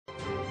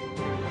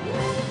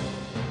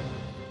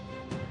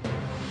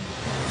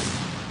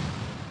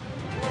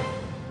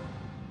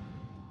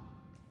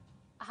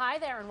Hi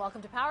there and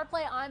welcome to Power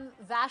Play. I'm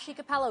Vashi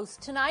Kapelos.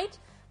 Tonight,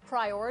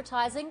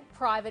 prioritizing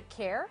private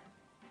care.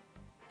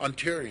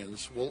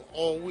 Ontarians will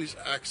always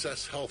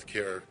access health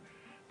care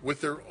with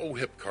their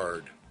OHIP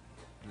card,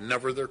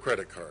 never their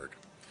credit card.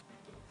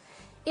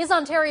 Is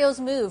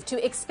Ontario's move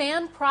to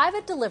expand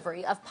private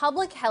delivery of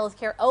public health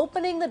care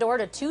opening the door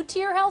to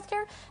two-tier health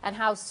care? And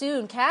how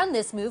soon can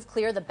this move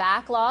clear the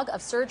backlog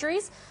of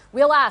surgeries?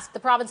 We'll ask the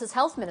province's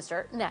health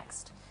minister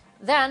next.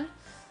 Then,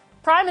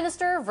 Prime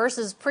Minister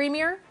versus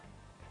Premier.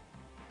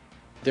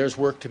 There's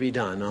work to be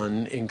done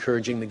on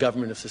encouraging the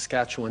government of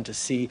Saskatchewan to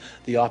see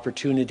the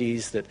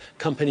opportunities that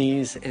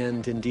companies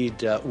and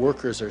indeed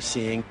workers are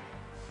seeing.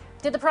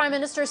 Did the Prime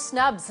Minister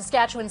snub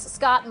Saskatchewan's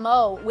Scott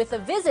Moe with a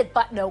visit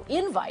but no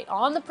invite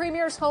on the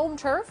Premier's home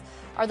turf?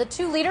 Are the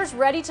two leaders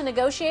ready to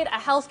negotiate a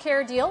health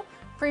care deal?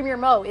 Premier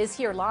Moe is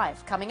here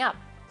live, coming up.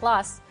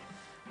 Plus,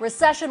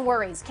 recession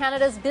worries.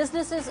 Canada's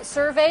businesses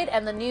surveyed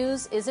and the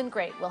news isn't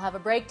great. We'll have a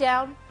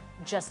breakdown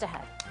just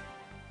ahead.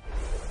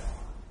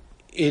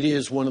 It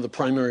is one of the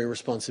primary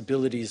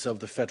responsibilities of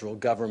the federal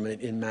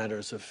government in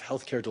matters of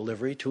healthcare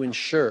delivery to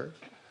ensure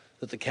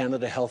that the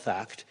Canada Health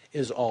Act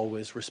is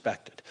always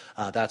respected.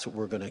 That's what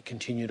we're going to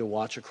continue to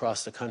watch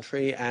across the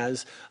country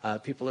as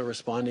people are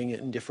responding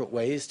in different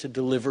ways to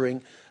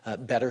delivering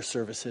better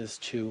services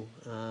to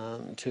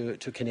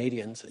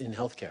Canadians in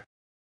healthcare.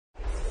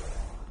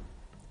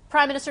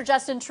 Prime Minister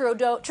Justin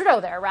Trudeau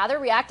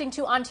reacting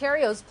to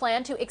Ontario's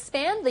plan to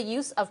expand the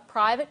use of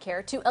private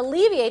care to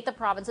alleviate the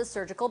province's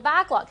surgical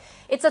backlog.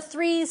 It's a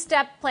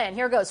three-step plan.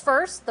 Here goes.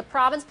 First, the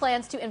province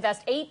plans to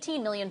invest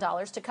 $18 million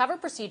to cover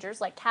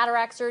procedures like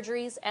cataract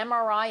surgeries,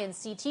 MRI, and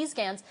CT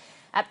scans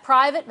at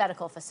private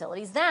medical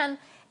facilities. Then,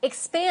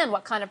 expand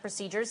what kind of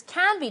procedures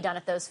can be done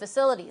at those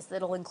facilities.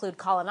 That'll include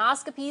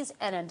colonoscopies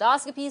and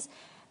endoscopies.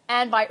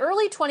 And by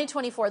early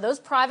 2024, those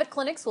private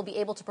clinics will be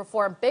able to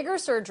perform bigger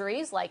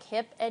surgeries like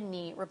hip and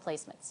knee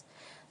replacements.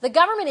 The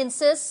government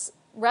insists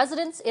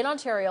residents in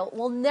Ontario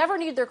will never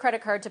need their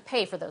credit card to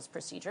pay for those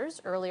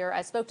procedures. Earlier,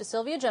 I spoke to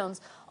Sylvia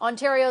Jones,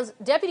 Ontario's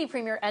Deputy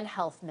Premier and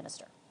Health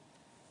Minister.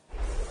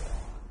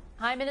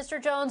 Hi, Minister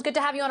Jones. Good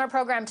to have you on our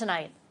program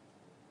tonight.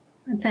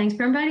 Thanks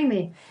for inviting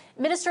me.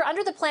 Minister,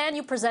 under the plan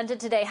you presented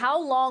today,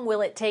 how long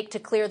will it take to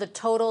clear the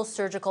total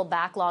surgical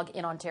backlog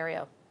in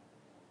Ontario?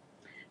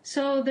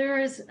 So there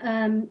is,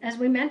 as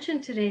we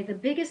mentioned today, the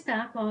biggest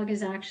backlog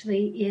is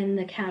actually in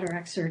the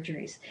cataract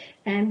surgeries.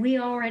 And we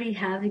already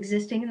have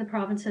existing in the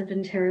province of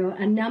Ontario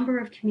a number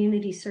of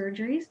community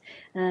surgeries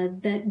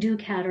that do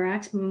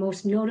cataracts,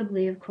 most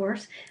notably, of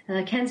course,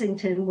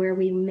 Kensington, where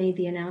we made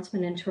the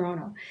announcement in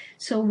Toronto.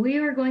 So we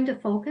are going to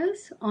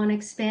focus on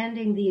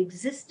expanding the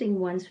existing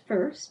ones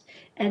first.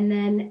 And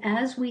then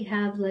as we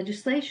have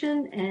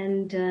legislation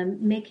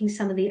and making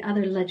some of the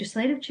other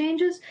legislative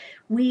changes,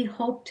 we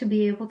hope to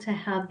be able to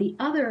have the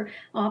other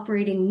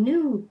operating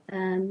new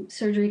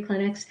surgery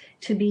clinics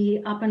to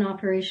be up and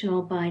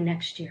operational by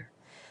next year.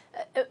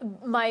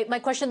 My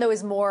question, though,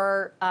 is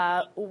more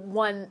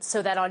one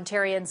so that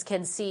Ontarians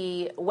can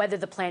see whether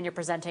the plan you're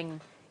presenting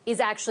is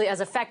actually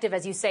as effective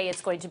as you say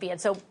it's going to be. And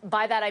so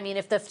by that, I mean,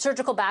 if the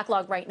surgical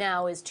backlog right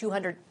now is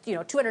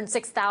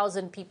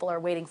 206,000 people are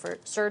waiting for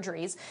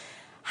surgeries,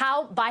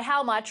 by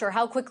how much or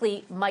how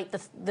quickly might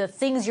the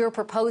things you're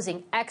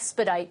proposing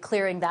expedite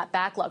clearing that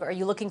backlog? Are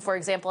you looking, for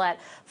example, at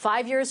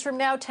 5 years from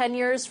now, 10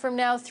 years from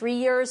now, 3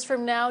 years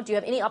from now? Do you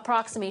have any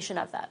approximation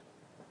of that?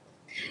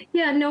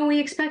 Yeah, no, we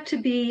expect to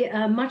be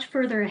much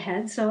further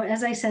ahead. So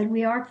as I said,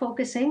 we are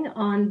focusing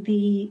on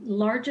the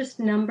largest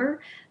number,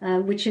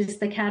 which is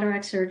the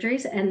cataract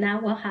surgeries, and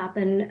that will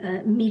happen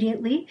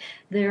immediately.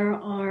 There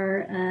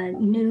are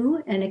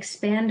new and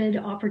expanded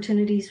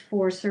opportunities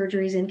for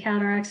surgeries in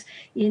cataracts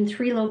in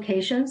 3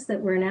 locations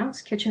that were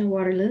announced: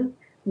 Kitchener-Waterloo,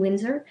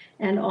 Windsor,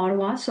 and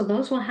Ottawa. So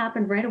those will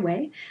happen right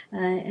away,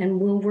 and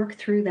we'll work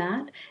through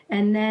that.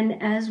 And then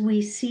as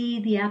we see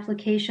the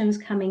applications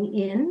coming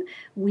in,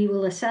 we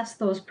will assess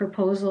those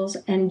proposals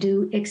and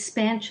do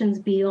expansions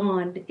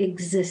beyond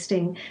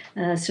existing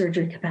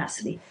surgery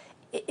capacity.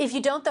 If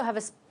you don't, though,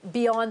 have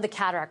beyond the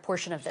cataract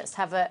portion of this,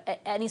 have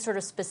any sort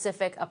of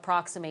specific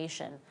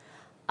approximation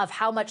of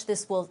how much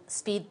this will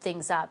speed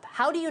things up,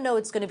 how do you know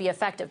it's going to be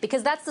effective?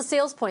 Because that's the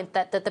sales point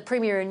that the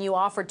Premier and you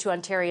offered to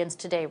Ontarians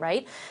today,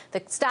 right?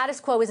 The status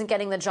quo isn't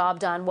getting the job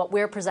done. What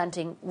we're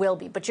presenting will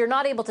be. But you're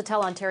not able to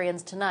tell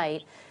Ontarians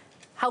tonight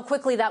how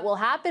quickly that will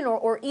happen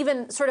or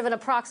even sort of an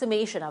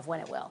approximation of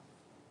when it will.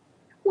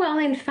 Well,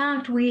 in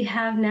fact, we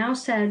have now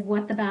said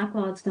what the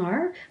backlogs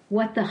are,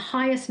 what the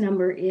highest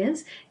number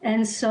is,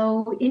 and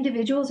so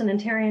individuals and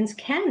Ontarians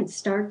can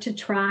start to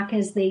track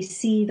as they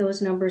see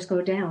those numbers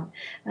go down.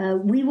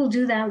 We will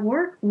do that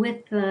work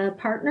with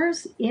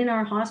partners in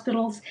our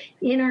hospitals,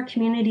 in our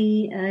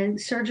community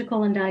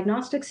surgical and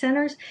diagnostic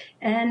centers,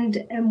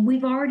 and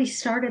we've already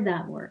started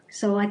that work.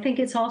 So I think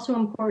it's also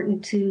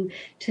important to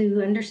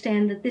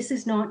understand that this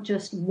is not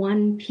just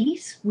one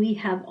piece. We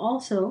have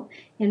also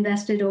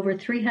invested over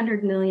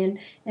 $300 million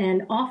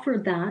and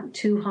offered that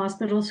to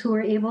hospitals who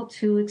are able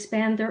to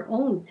expand their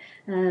own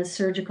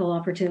surgical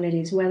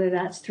opportunities, whether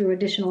that's through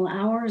additional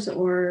hours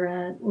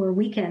or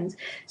weekends.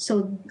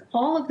 So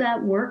all of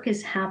that work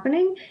is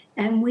happening,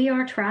 and we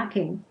are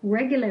tracking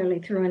regularly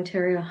through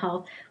Ontario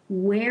Health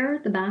where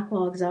the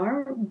backlogs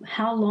are,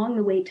 how long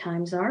the wait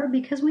times are,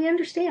 because we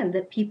understand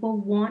that people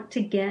want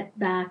to get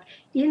back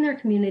in their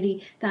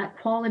community that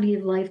quality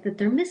of life that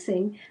they're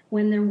missing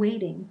when they're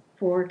waiting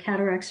for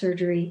cataract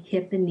surgery,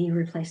 hip and knee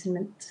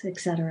replacements,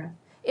 etc.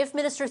 If,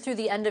 Minister, through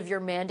the end of your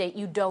mandate,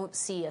 you don't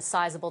see a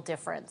sizable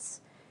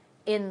difference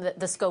in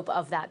the scope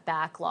of that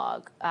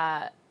backlog,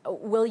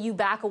 will you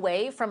back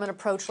away from an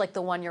approach like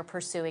the one you're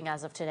pursuing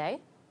as of today?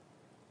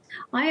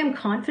 I am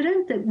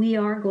confident that we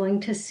are going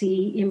to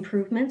see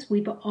improvements.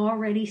 We've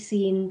already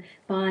seen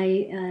by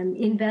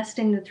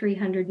investing the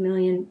 $300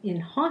 million in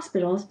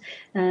hospitals,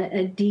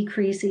 a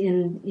decrease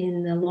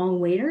in the long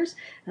waiters.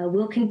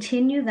 We'll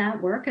continue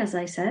that work, as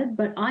I said,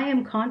 but I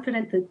am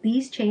confident that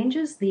these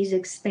changes, these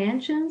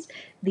expansions,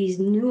 these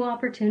new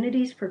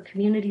opportunities for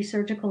community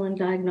surgical and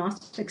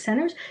diagnostic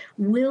centers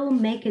will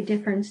make a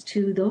difference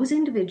to those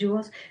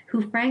individuals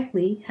who,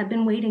 frankly, have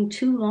been waiting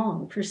too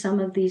long for some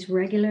of these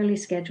regularly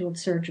scheduled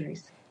surgeries.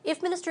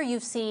 If, Minister,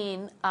 you've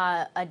seen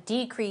a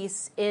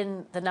decrease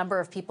in the number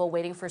of people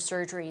waiting for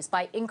surgeries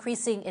by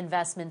increasing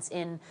investments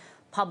in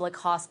public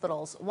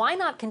hospitals, why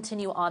not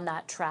continue on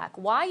that track?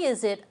 Why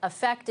is it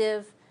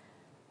effective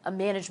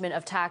management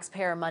of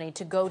taxpayer money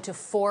to go to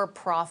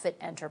for-profit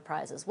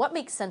enterprises? What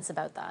makes sense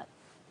about that?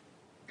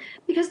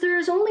 Because there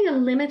is only a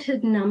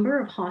limited number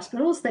of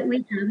hospitals that we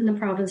have in the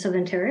province of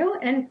Ontario,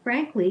 and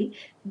frankly,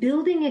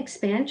 building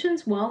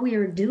expansions while we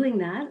are doing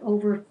that,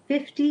 over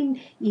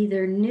 50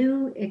 either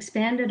new,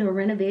 expanded, or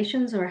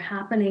renovations are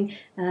happening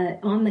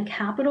on the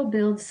capital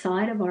build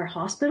side of our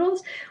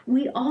hospitals.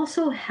 We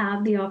also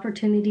have the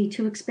opportunity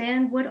to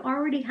expand what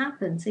already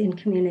happens in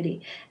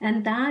community,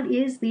 and that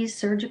is these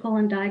surgical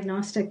and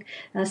diagnostic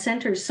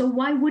centers. So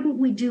why wouldn't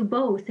we do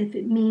both if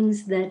it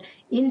means that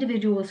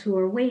individuals who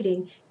are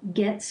waiting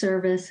get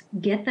service,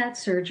 get that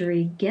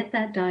surgery, get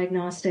that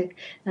diagnostic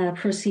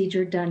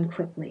procedure done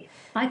quickly?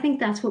 I think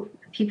that's what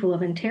people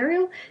of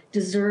Ontario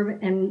deserve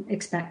and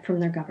expect from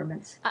their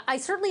governments. I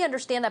certainly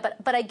understand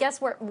that, but I guess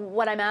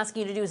what I'm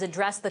asking you to do is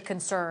address the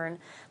concern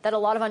that a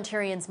lot of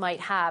Ontarians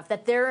might have,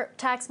 that their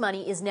tax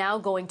money is now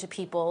going to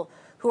people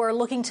who are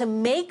looking to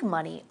make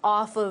money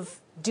off of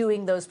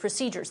doing those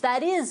procedures.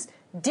 That is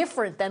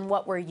different than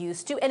what we're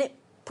used to, and it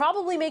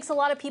probably makes a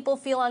lot of people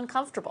feel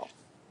uncomfortable.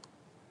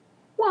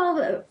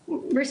 Well,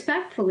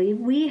 respectfully,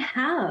 we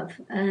have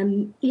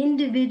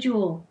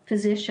individual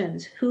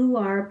physicians who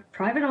are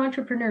private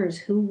entrepreneurs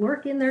who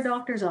work in their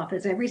doctor's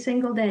office every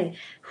single day,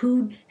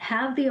 who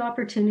have the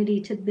opportunity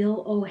to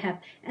bill OHIP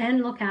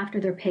and look after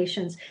their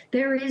patients.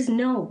 There is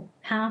no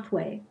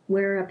pathway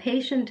where a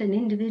patient, an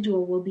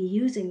individual, will be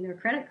using their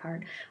credit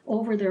card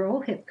over their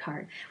OHIP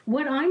card.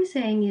 What I'm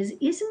saying is,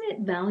 isn't it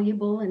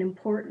valuable and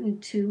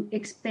important to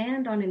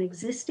expand on an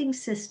existing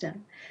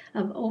system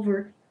of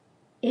over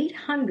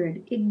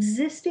 800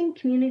 existing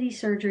community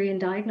surgery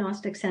and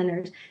diagnostic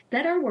centers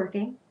that are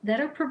working, that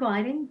are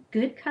providing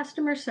good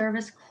customer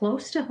service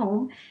close to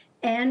home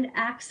and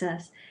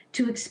access,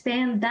 to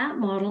expand that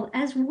model,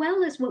 as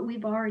well as what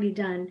we've already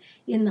done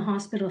in the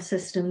hospital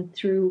system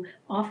through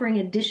offering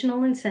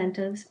additional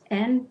incentives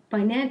and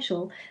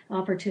financial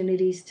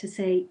opportunities to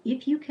say,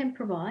 if you can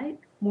provide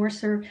more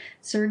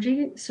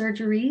surgeries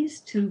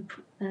to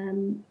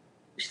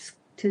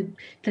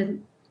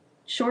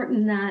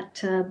shorten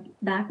that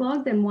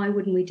backlog, then why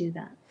wouldn't we do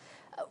that?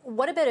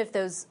 What about if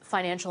those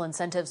financial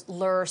incentives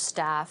lure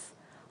staff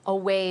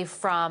away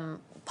from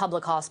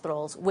public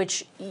hospitals,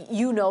 which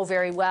you know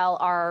very well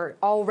are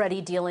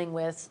already dealing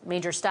with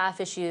major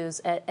staff issues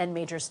and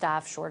major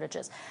staff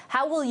shortages?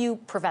 How will you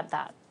prevent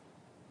that?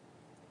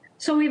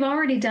 So we've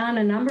already done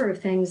a number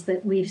of things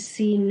that we've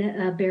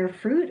seen bear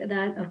fruit.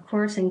 That, of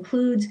course,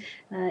 includes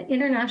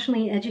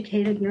internationally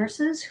educated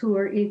nurses who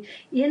are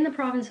in the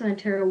province of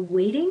Ontario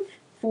waiting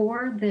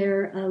for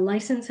their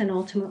license and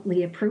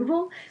ultimately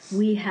approval.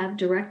 We have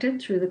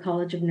directed through the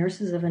College of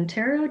Nurses of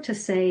Ontario to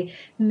say,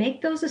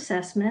 make those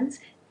assessments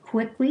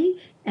quickly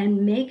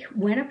and make,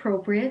 when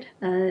appropriate,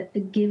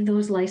 give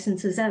those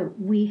licenses out.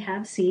 We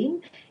have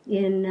seen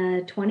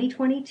in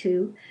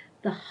 2022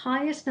 the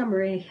highest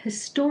number, a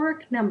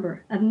historic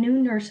number of new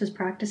nurses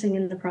practicing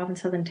in the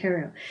province of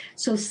Ontario.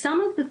 So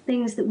some of the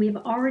things that we've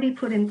already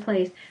put in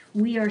place,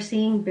 we are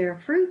seeing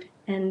bear fruit,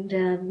 and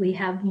we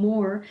have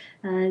more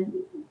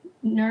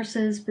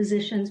nurses,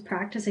 physicians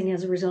practicing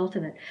as a result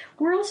of it.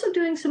 We're also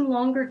doing some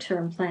longer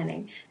term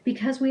planning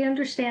because we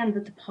understand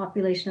that the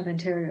population of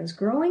Ontario is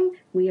growing,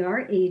 we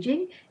are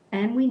aging,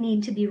 and we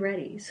need to be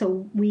ready.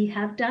 So we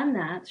have done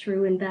that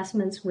through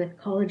investments with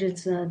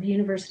colleges,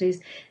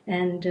 universities,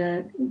 and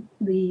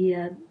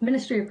the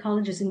Ministry of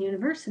Colleges and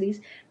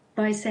Universities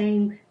by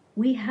saying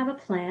we have a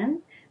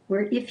plan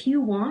where if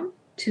you want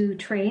to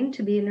train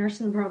to be a nurse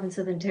in the province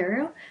of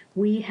Ontario,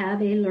 we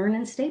have a Learn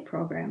and Stay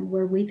program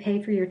where we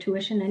pay for your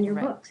tuition and your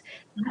books.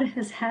 That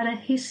has had a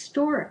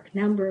historic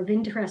number of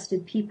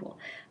interested people.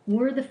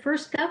 We're the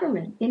first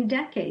government in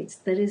decades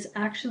that is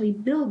actually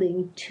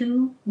building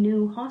 2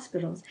 new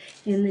hospitals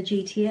in the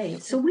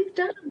GTA. So we've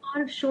done a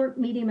lot of short,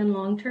 medium, and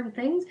long-term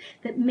things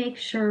that make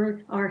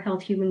sure our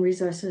health human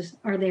resources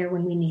are there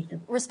when we need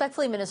them.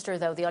 Respectfully, Minister,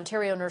 though, the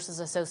Ontario Nurses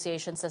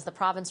Association says the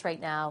province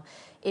right now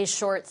is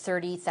short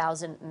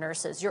 30,000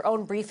 nurses. Your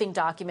own briefing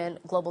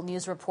document, Global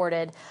News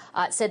reported,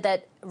 said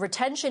that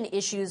retention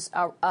issues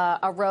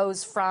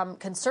arose from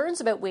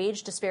concerns about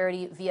wage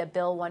disparity via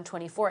Bill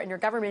 124, and your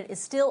government is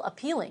still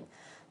appealing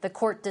the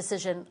court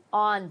decision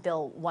on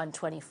Bill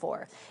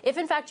 124. If,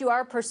 in fact, you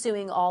are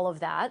pursuing all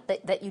of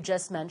that you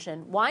just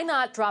mentioned, why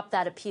not drop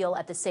that appeal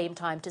at the same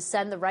time to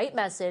send the right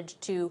message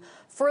to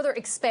further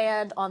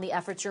expand on the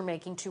efforts you're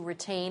making to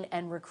retain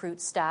and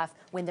recruit staff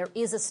when there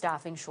is a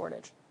staffing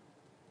shortage?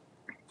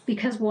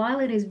 Because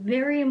while it is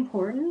very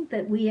important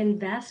that we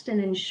invest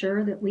and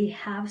ensure that we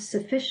have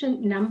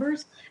sufficient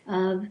numbers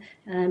of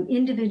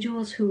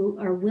individuals who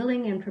are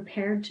willing and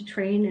prepared to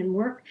train and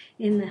work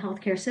in the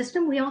healthcare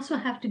system, we also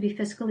have to be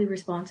fiscally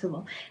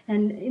responsible.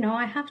 And,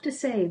 I have to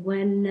say,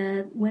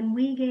 when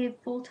we gave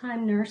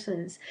full-time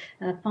nurses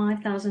a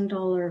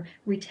 $5,000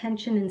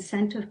 retention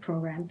incentive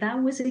program,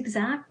 that was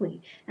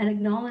exactly an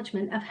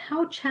acknowledgement of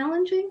how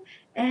challenging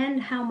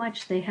and how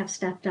much they have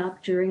stepped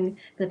up during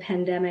the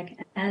pandemic.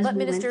 But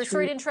Minister,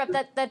 sorry to interrupt,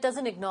 that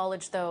doesn't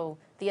acknowledge, though,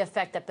 the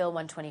effect that Bill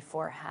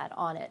 124 had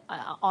on it,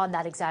 on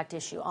that exact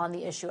issue, on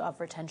the issue of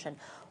retention.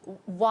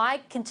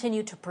 Why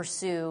continue to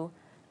pursue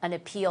an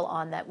appeal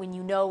on that when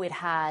you know it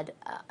had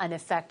an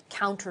effect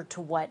counter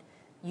to what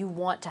you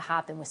want to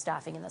happen with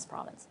staffing in this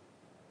province?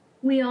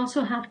 We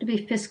also have to be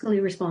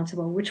fiscally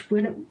responsible, which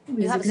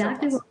is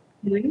exactly what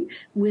doing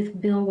with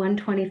Bill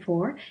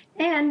 124.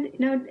 And,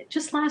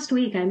 just last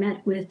week I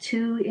met with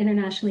 2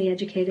 internationally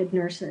educated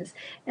nurses,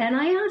 and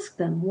I asked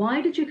them, why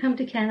did you come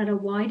to Canada?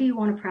 Why do you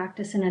want to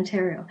practice in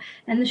Ontario?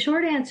 And the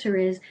short answer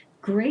is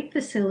great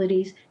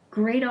facilities,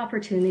 great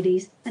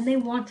opportunities, and they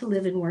want to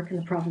live and work in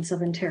the province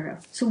of Ontario.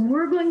 So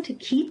we're going to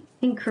keep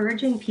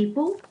encouraging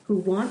people who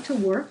want to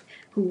work,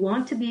 who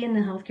want to be in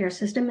the healthcare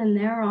system, and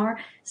there are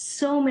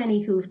so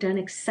many who've done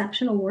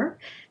exceptional work,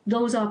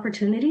 those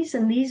opportunities,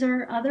 and these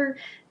are other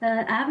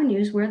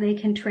avenues where they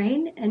can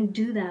train and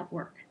do that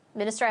work.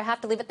 Minister, I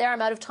have to leave it there.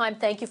 I'm out of time.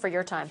 Thank you for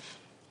your time.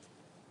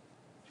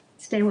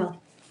 Stay well.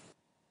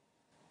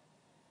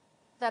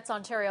 That's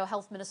Ontario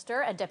Health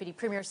Minister and Deputy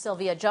Premier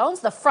Sylvia Jones.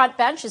 The front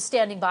bench is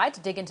standing by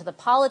to dig into the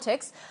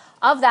politics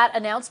of that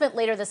announcement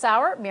later this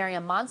hour.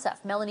 Miriam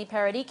Monsef, Melanie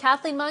Paradis,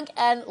 Kathleen Monk,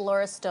 and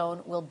Laura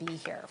Stone will be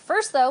here.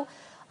 First, though,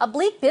 a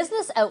bleak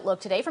business outlook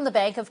today from the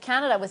Bank of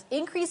Canada with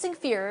increasing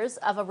fears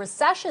of a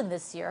recession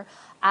this year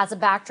as a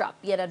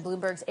backdrop. BNN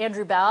Bloomberg's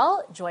Andrew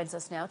Bell joins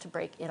us now to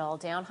break it all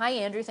down. Hi,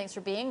 Andrew. Thanks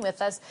for being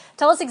with us.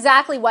 Tell us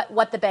exactly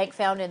what the bank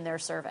found in their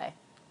survey.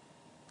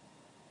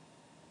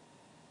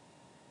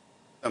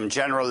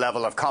 General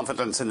level of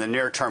confidence in the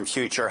near-term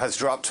future has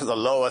dropped to the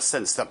lowest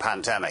since the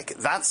pandemic.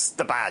 That's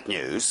the bad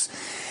news.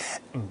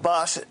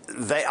 But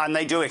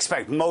they do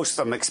expect, most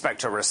of them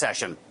expect a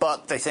recession,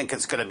 but they think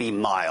it's going to be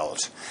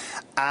mild.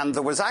 And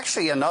there was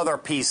actually another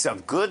piece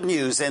of good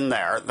news in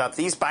there, that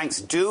these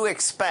banks do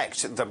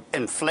expect the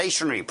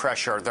inflationary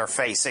pressure they're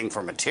facing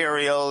for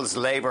materials,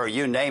 labor,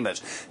 you name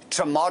it,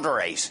 to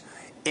moderate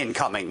in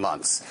coming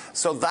months.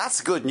 So that's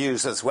good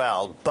news as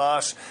well.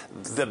 But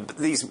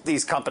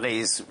these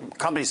companies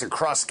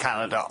across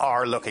Canada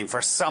are looking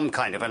for some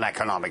kind of an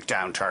economic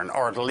downturn,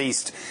 or at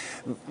least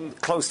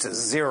close to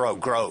zero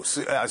growth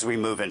as we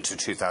move into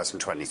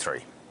 2023.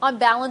 On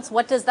balance,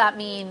 what does that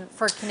mean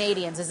for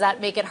Canadians? Does that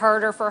make it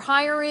harder for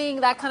hiring,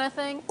 that kind of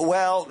thing?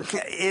 Well,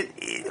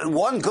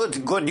 one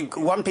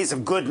piece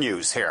of good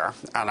news here,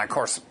 and of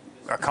course,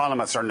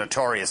 economists are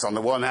notorious on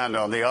the one hand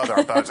and on the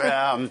other, but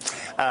and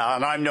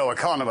I'm no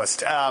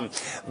economist.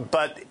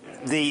 But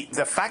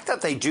the fact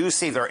that they do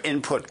see their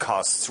input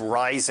costs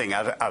rising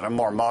at a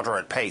more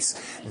moderate pace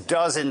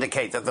does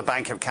indicate that the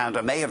Bank of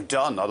Canada may have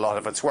done a lot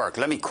of its work.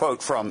 Let me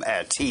quote from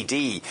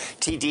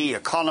TD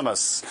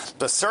economists.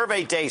 The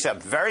survey data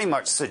very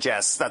much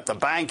suggests that the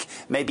bank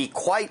may be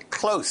quite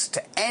close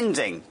to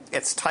ending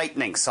its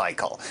tightening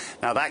cycle.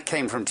 Now, that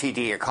came from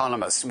TD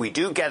economists. We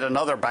do get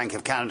another Bank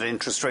of Canada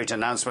interest rate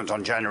announcement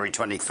on January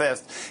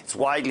 25th. It's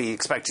widely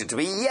expected to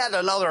be yet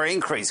another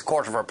increase,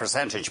 0.25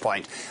 percentage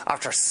point,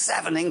 after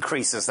 7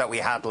 increases that we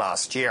had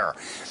last year.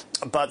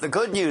 But the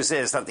good news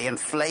is that the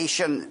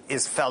inflation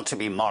is felt to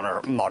be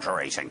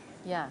moderating.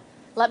 Yeah.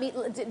 Let me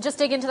just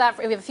dig into that.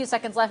 We have a few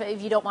seconds left,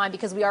 if you don't mind,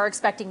 because we are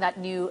expecting that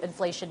new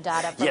inflation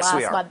data for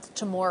last month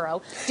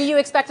tomorrow. Do you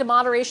expect a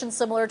moderation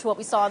similar to what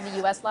we saw in the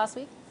U.S. last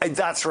week?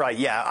 That's right,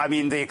 yeah. I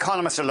mean, the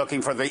economists are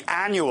looking for the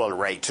annual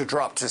rate to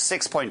drop to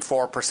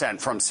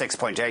 6.4% from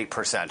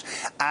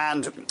 6.8%.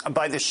 And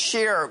by the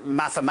sheer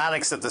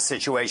mathematics of the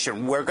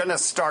situation, we're going to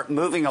start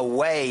moving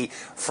away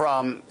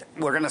from,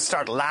 we're going to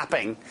start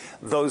lapping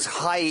those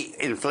high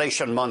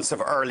inflation months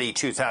of early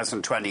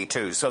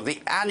 2022. So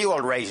the annual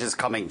rate is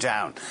coming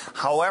down.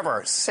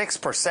 However,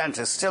 6%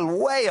 is still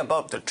way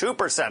above the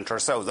 2% or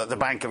so that the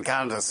Bank of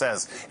Canada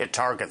says it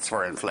targets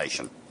for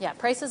inflation. Yeah,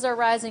 prices are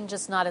rising,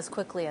 just not as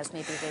quickly as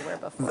maybe they were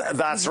before.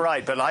 That's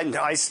right, but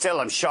I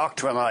still am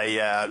shocked when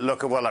I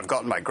look at what I've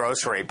got in my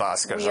grocery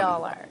basket. We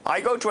all are.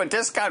 I go to a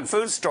discount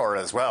food store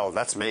as well.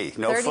 That's me.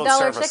 No full $30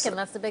 service. chicken,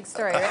 that's the big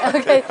story.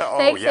 Okay,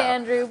 thanks, yeah.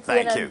 Andrew.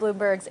 Thank you.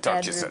 Bloomberg's Talk to you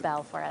Andrew soon.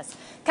 Bell for us.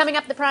 Coming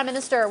up, the Prime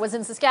Minister was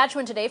in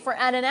Saskatchewan today for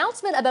an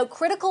announcement about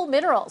critical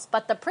minerals,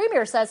 but the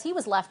Premier says he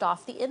was left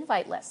off the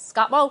invite list.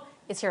 Scott Moe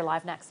is here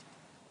live next.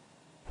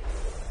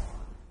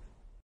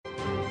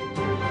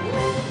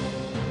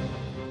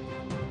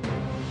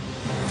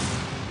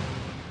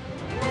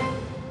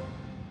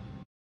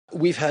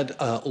 We've had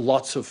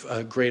lots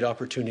of great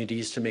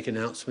opportunities to make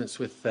announcements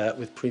with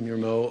Premier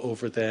Moe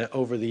over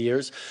the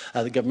years.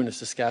 The Government of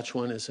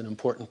Saskatchewan is an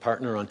important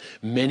partner on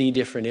many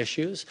different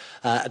issues.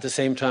 At the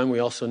same time, we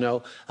also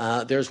know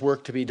there's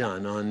work to be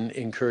done on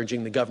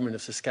encouraging the Government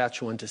of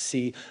Saskatchewan to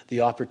see the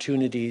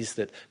opportunities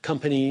that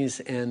companies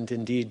and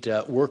indeed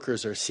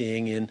workers are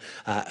seeing in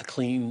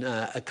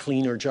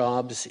cleaner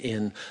jobs,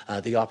 in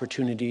the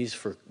opportunities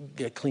for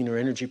cleaner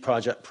energy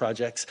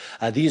projects.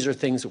 These are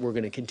things that we're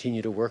going to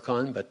continue to work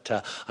on, but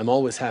I'm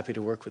always happy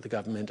to work with the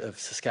Government of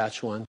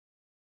Saskatchewan.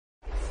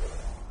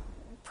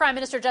 Prime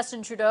Minister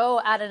Justin Trudeau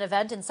at an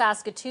event in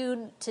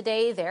Saskatoon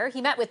today there.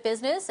 He met with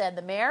business and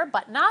the mayor,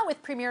 but not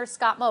with Premier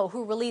Scott Moe,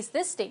 who released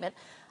this statement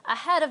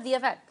ahead of the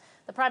event.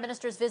 The Prime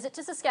Minister's visit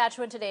to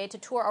Saskatchewan today to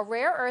tour a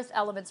rare earth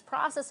elements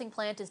processing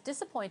plant is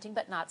disappointing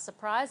but not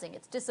surprising.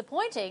 It's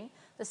disappointing,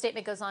 the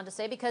statement goes on to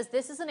say, because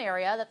this is an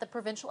area that the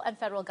provincial and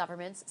federal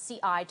governments see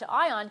eye to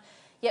eye on.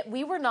 Yet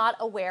we were not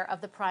aware of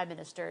the Prime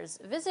Minister's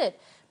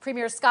visit.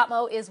 Premier Scott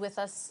Moe is with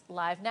us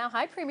live now.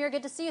 Hi, Premier.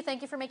 Good to see you.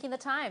 Thank you for making the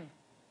time.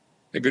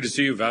 Hey, good to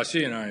see you,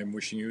 Vasi, and I'm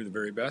wishing you the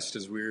very best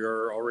as we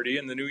are already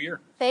in the new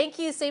year. Thank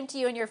you. Same to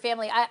you and your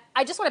family.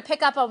 I just want to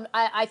pick up on,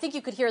 I think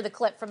you could hear the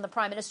clip from the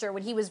Prime Minister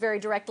when he was very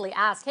directly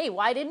asked, hey,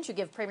 why didn't you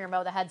give Premier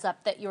Moe the heads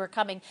up that you were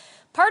coming?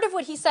 Part of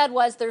what he said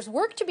was there's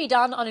work to be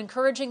done on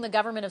encouraging the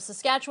Government of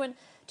Saskatchewan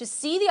to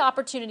see the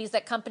opportunities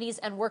that companies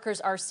and workers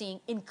are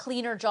seeing in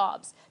cleaner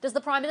jobs. Does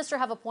the Prime Minister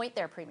have a point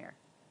there, Premier?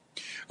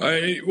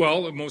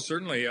 Well, most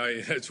certainly.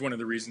 That's one of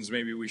the reasons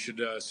maybe we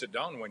should sit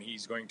down when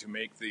he's going to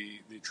make the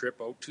trip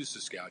out to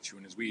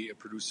Saskatchewan, as we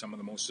produce some of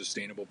the most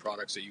sustainable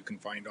products that you can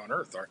find on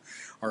Earth.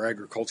 Our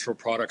agricultural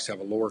products have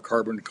a lower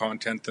carbon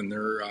content than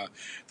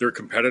their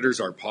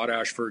competitors. Our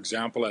potash, for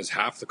example, has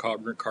half the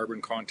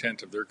carbon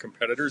content of their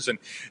competitors. And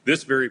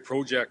this very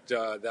project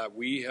that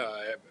we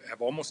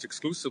have almost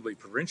exclusively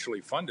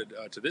provincially funded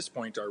to this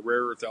point, our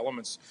rare earth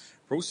elements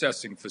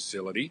processing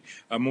facility,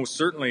 most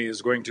certainly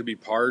is going to be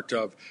part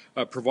of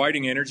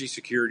providing energy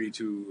security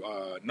to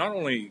not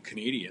only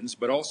Canadians,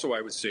 but also,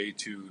 I would say,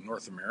 to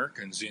North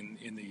Americans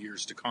in the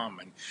years to come.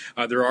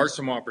 And there are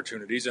some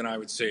opportunities, and I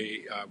would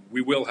say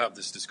we will have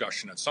this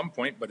discussion at some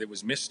point, but it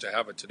was missed to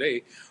have it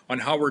today, on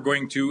how we're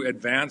going to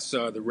advance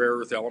the rare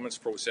earth elements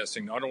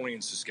processing, not only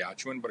in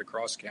Saskatchewan, but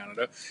across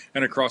Canada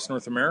and across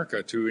North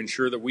America, to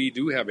ensure that we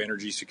do have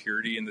energy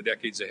security in the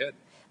decades ahead.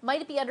 Might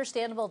it be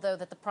understandable, though,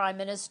 that the Prime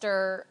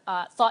Minister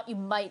thought you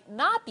might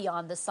not be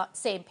on the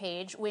same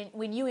page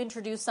when you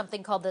introduced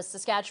something called the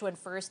Saskatchewan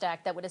First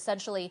Act that would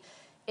essentially,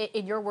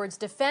 in your words,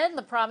 defend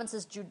the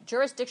province's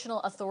jurisdictional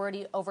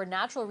authority over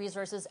natural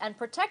resources and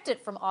protect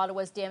it from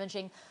Ottawa's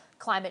damaging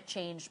climate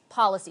change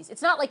policies?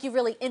 It's not like you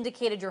really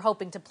indicated you're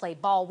hoping to play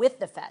ball with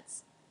the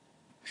feds.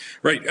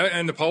 Right,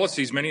 and the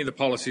policies, many of the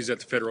policies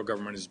that the federal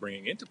government is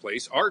bringing into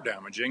place are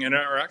damaging and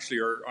are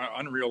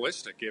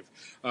unrealistic if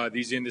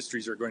these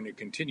industries are going to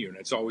continue. And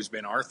it's always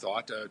been our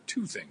thought,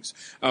 two things.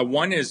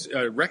 One is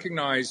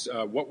recognize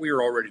what we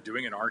are already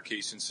doing, in our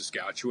case in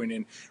Saskatchewan,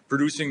 in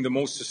producing the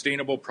most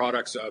sustainable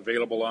products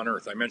available on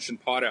Earth. I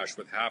mentioned potash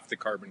with half the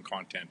carbon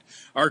content.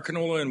 Our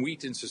canola and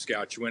wheat in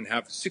Saskatchewan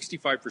have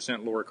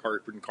 65% lower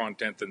carbon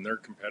content than their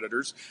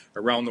competitors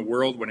around the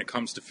world. When it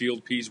comes to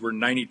field peas, we're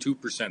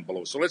 92%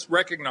 below. So let's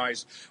recognize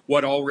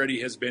what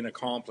already has been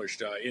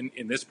accomplished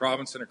in this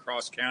province and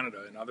across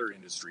Canada and other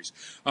industries.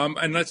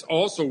 And let's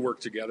also work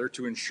together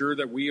to ensure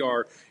that we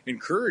are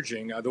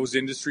encouraging those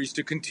industries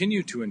to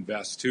continue to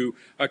invest, to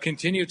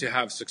continue to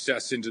have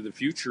success into the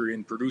future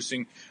in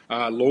producing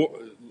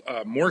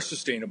more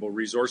sustainable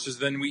resources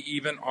than we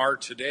even are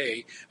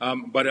today.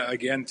 But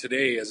again,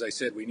 today, as I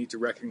said, we need to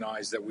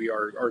recognize that we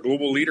are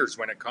global leaders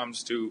when it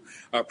comes to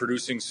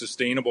producing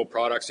sustainable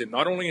products, and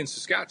not only in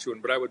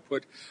Saskatchewan, but I would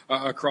put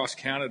across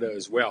Canada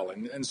as well. well.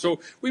 And so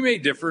we may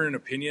differ in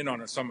opinion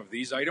on some of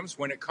these items.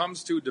 When it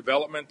comes to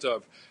development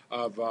of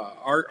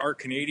our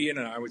Canadian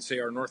and I would say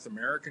our North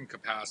American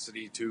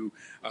capacity to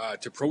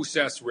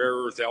process rare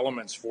earth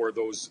elements for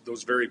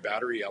those very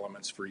battery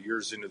elements for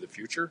years into the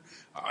future,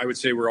 I would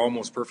say we're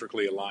almost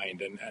perfectly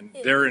aligned, and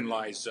therein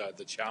lies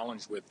the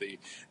challenge with the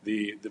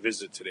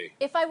visit today.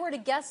 If I were to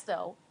guess,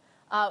 though,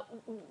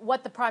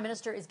 what the Prime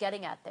Minister is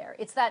getting at there,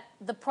 it's that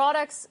the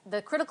products,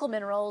 the critical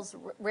minerals,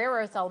 rare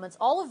earth elements,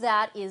 all of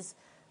that is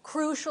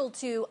crucial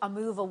to a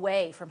move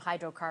away from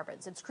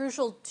hydrocarbons. It's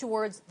crucial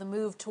towards the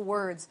move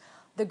towards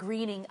the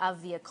greening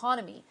of the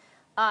economy.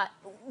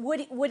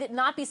 Would it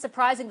not be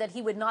surprising that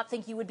he would not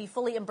think you would be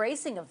fully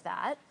embracing of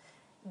that,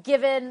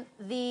 given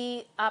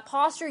the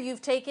posture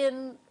you've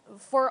taken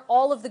for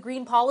all of the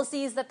green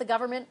policies that the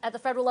government at the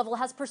federal level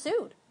has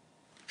pursued?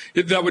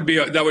 That would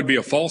be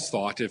a false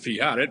thought if he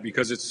had it,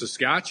 because it's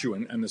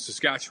Saskatchewan and the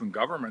Saskatchewan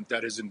government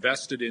that has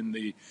invested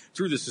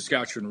through the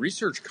Saskatchewan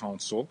Research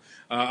Council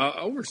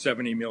over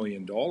 $70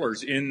 million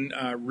in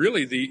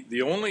really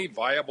the only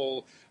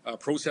viable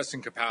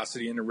processing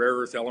capacity in the rare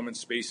earth element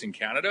space in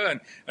Canada,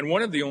 and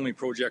one of the only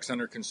projects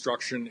under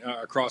construction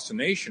across the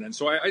nation. And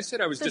so I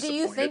said I was disappointed. So do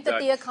you think that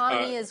the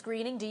economy is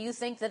greening? Do you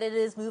think that it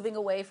is moving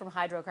away from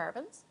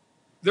hydrocarbons?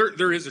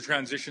 There is a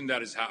transition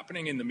that is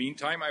happening. In the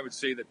meantime, I would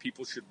say that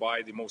people should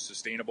buy the most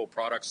sustainable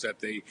products that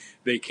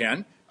they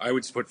can. I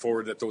would put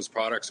forward that those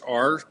products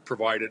are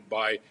provided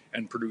by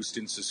and produced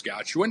in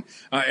Saskatchewan.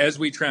 As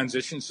we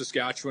transition,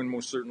 Saskatchewan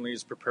most certainly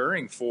is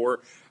preparing for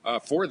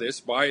this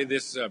by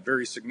this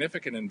very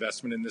significant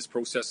investment in this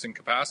processing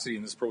capacity,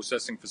 in this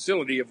processing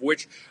facility, of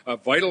which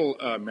Vital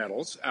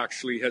Metals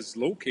actually has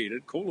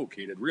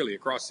co-located really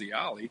across the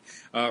alley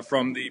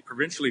from the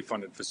provincially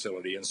funded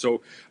facility. And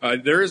so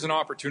there is an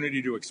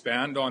opportunity to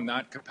expand on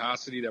that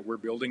capacity that we're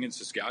building in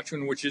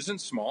Saskatchewan, which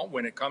isn't small.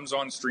 When it comes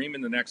on stream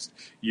in the next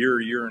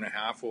year and a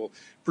half, will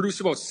produce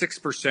about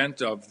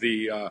 6% of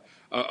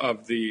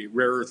the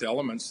rare earth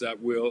elements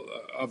that will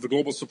of the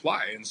global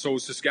supply. And so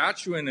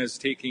Saskatchewan is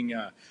taking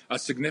a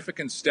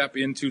significant step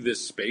into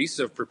this space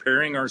of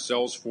preparing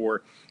ourselves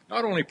for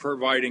not only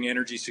providing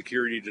energy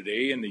security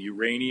today in the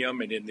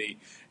uranium and in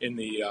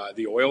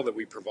the oil that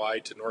we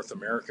provide to North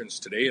Americans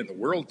today and the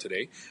world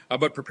today,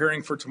 but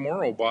preparing for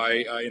tomorrow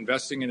by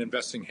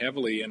investing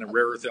heavily in a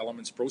rare earth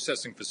elements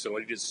processing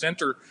facility to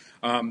center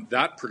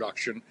that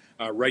production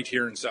right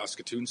here in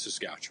Saskatoon,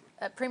 Saskatchewan.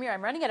 Premier,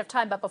 I'm running out of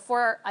time, but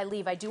before I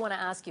leave, I do want to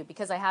ask you,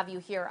 because I have you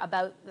here,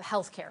 about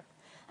healthcare.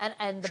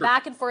 And the Sure.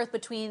 back and forth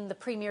between the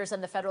premiers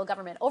and the federal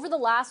government. Over the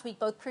last week,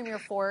 both Premier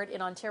Ford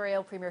in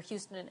Ontario, Premier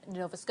Houston in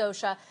Nova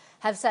Scotia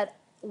have said,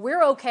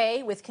 we're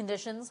okay with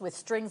conditions, with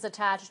strings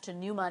attached to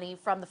new money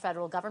from the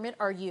federal government.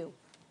 Are you?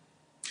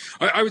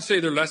 I would say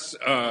they're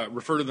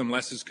refer to them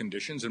less as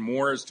conditions and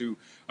more as to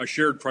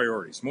shared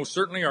priorities. Most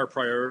certainly our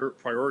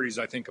priorities,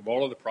 I think, of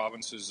all of the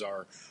provinces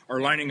are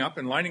lining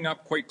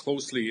up quite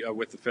closely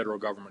with the federal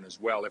government as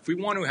well. If we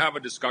want to have a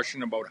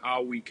discussion about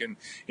how we can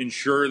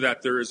ensure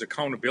that there is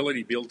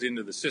accountability built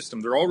into the system,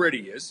 there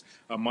already is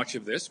much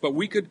of this, but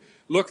we could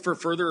look for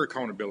further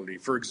accountability.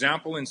 For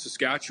example, in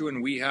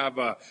Saskatchewan, we have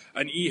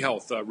an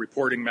e-health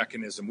reporting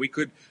mechanism. We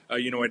could,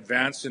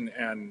 advance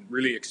and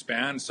really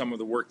expand some of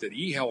the work that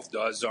e-health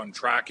does on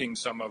tracking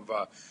some of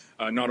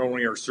not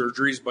only our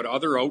surgeries, but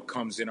other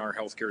outcomes in our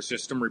healthcare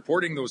system,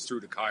 reporting those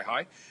through to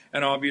CIHI,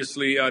 and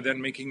obviously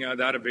then making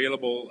that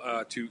available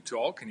to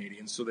all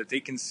Canadians so that they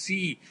can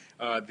see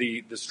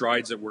the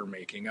strides that we're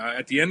making.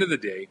 At the end of the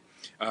day,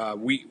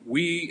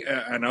 we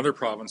and other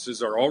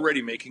provinces are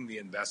already making the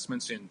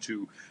investments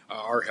into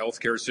our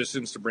healthcare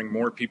systems to bring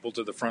more people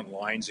to the front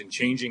lines and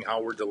changing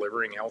how we're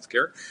delivering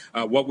healthcare.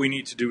 What we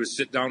need to do is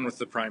sit down with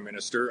the Prime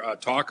Minister,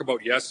 talk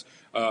about,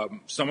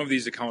 some of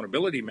these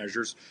accountability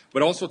measures,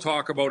 but also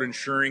talk about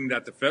ensuring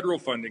that the federal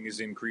funding is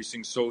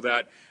increasing so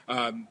that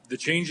the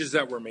changes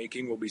that we're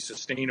making will be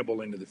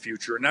sustainable into the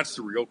future. And that's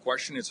the real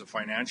question. It's a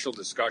financial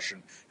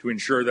discussion to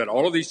ensure that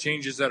all of these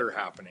changes that are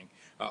happening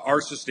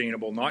are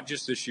sustainable, not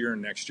just this year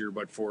and next year,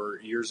 but for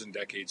years and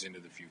decades into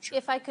the future.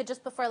 If I could,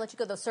 just before I let you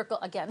go, though,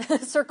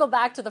 circle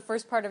back to the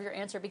first part of your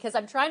answer, because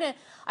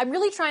I'm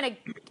really trying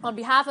to, on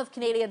behalf of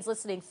Canadians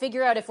listening,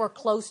 figure out if we're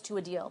close to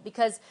a deal.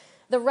 Because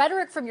the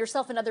rhetoric from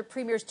yourself and other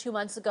premiers 2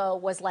 months ago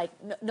was like,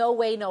 no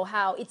way, no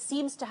how. It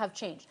seems to have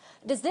changed.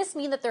 Does this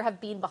mean that there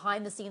have been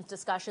behind-the-scenes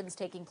discussions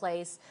taking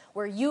place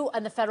where you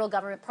and the federal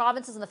government,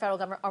 provinces and the federal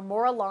government, are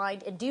more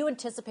aligned? And do you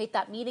anticipate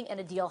that meeting and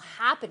a deal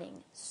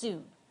happening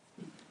soon?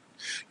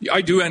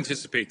 I do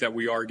anticipate that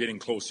we are getting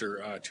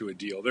closer to a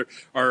deal. There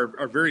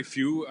are very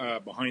few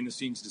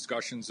behind-the-scenes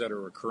discussions that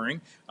are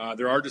occurring.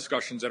 There are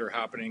discussions that are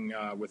happening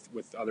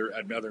with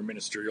other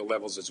ministerial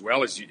levels as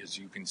well, as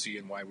you can see,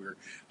 and why we're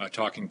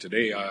talking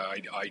today.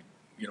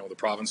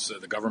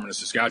 The government of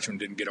Saskatchewan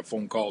didn't get a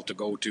phone call to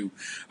go to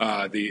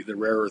the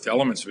rare earth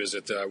elements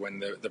visit when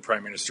the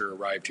Prime Minister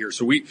arrived here.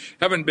 So we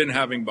haven't been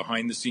having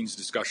behind-the-scenes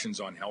discussions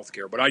on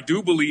healthcare. But I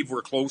do believe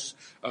we're close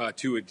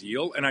to a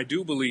deal, and I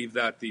do believe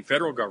that the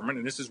federal government,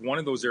 and this is one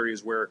of those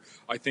areas where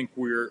I think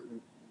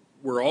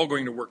we're all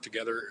going to work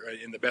together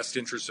in the best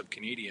interests of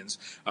Canadians,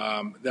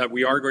 that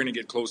we are going to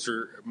get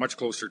much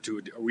closer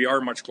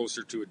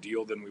to a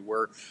deal than we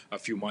were a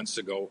few months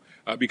ago,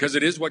 because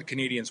it is what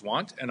Canadians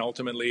want. And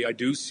ultimately, I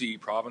do see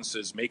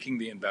provinces making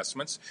the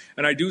investments,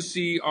 and I do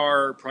see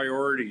our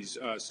priorities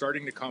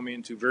starting to come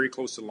into very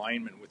close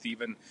alignment with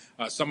even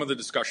some of the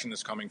discussion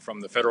that's coming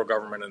from the federal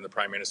government and the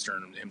Prime Minister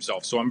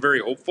himself. So I'm very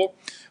hopeful,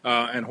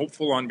 and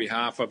hopeful on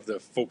behalf of the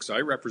folks I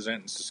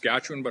represent in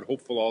Saskatchewan, but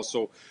hopeful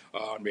also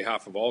on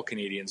behalf of all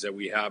Canadians that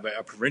we have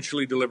a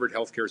provincially delivered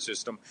healthcare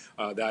system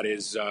that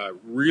is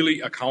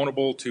really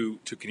accountable to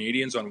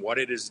Canadians on what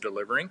it is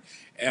delivering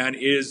and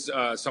is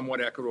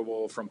somewhat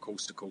equitable from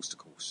coast to coast to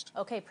coast.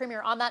 Okay,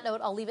 Premier, on that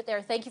note, I'll leave it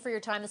there. Thank you for your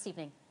time this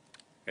evening.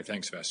 Hey,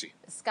 thanks, Vesey.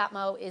 Scott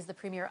Moe is the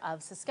Premier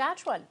of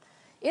Saskatchewan.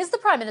 Is the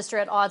Prime Minister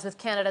at odds with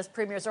Canada's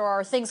premiers, or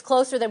are things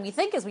closer than we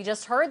think, as we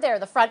just heard there?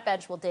 The front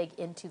bench will dig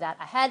into that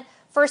ahead.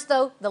 First,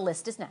 though, the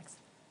list is next.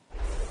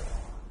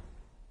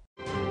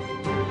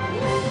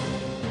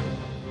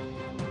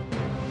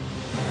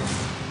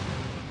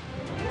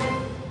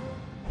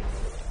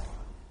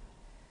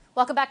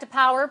 Welcome back to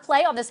Power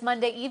Play on this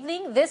Monday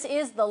evening. This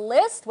is the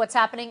list, what's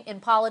happening in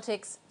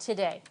politics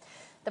today.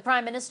 The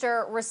Prime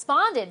Minister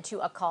responded to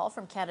a call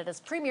from Canada's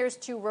premiers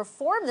to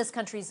reform this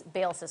country's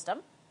bail system.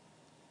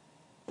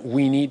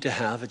 We need to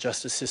have a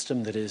justice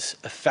system that is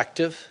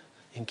effective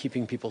in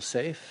keeping people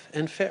safe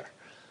and fair.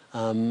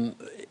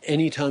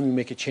 Anytime you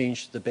make a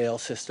change to the bail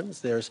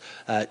systems, there's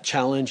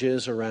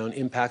challenges around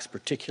impacts,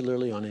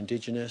 particularly on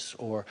Indigenous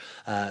or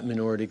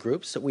minority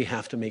groups, that we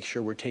have to make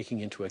sure we're taking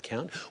into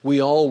account.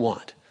 We all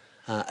want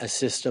a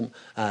system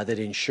that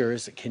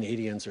ensures that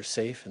Canadians are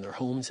safe in their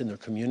homes, in their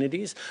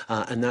communities,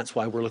 and that's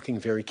why we're looking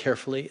very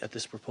carefully at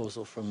this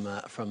proposal from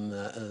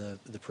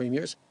the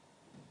premiers.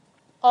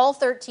 All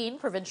 13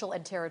 provincial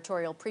and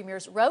territorial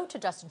premiers wrote to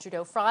Justin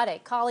Trudeau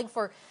Friday, calling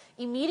for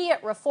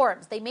immediate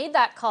reforms. They made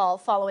that call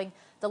following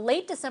the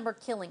late December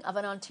killing of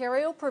an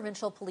Ontario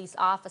provincial police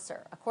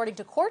officer. According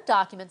to court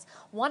documents,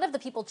 one of the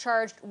people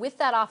charged with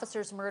that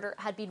officer's murder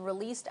had been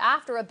released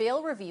after a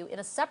bail review in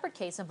a separate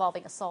case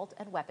involving assault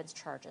and weapons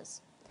charges.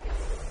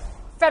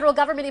 Federal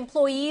government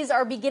employees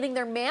are beginning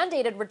their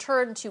mandated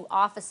return to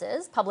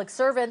offices. Public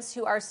servants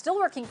who are still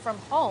working from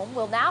home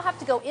will now have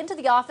to go into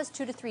the office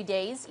 2 to 3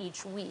 days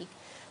each week.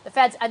 The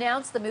feds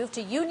announced the move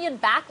to union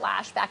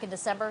backlash back in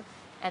December,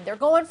 and they're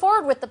going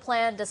forward with the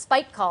plan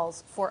despite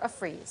calls for a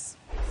freeze.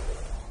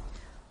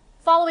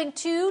 Following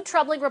 2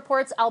 troubling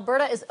reports,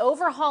 Alberta is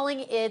overhauling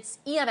its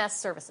EMS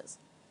services.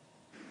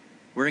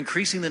 We're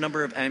increasing the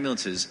number of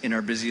ambulances in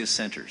our busiest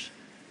centres,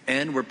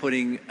 and we're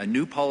putting a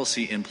new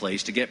policy in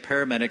place to get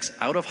paramedics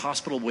out of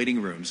hospital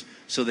waiting rooms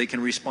so they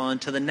can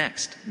respond to the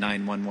next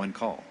 911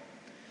 call.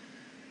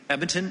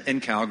 Edmonton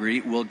and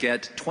Calgary will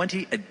get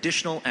 20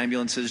 additional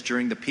ambulances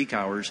during the peak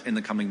hours in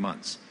the coming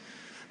months.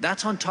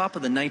 That's on top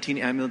of the 19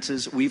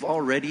 ambulances we've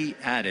already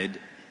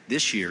added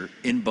this year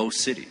in both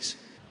cities.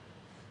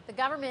 The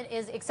government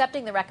is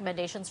accepting the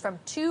recommendations from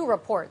 2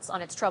 reports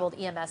on its troubled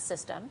EMS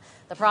system.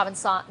 The province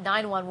saw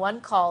 911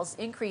 calls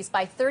increase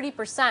by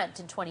 30%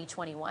 in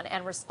 2021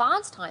 and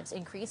response times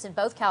increase in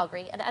both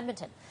Calgary and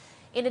Edmonton.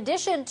 In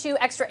addition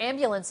to extra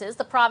ambulances,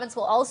 the province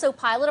will also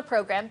pilot a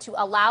program to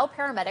allow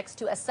paramedics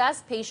to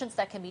assess patients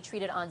that can be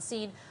treated on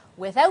scene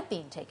without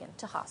being taken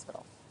to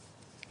hospital.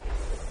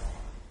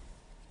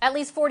 At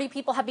least 40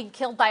 people have been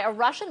killed by a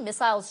Russian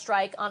missile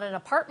strike on an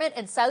apartment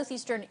in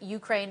southeastern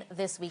Ukraine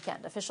this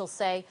weekend. Officials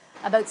say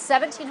about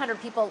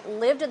 1,700 people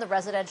lived in the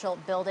residential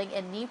building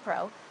in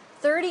Dnipro.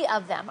 30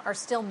 of them are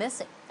still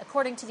missing.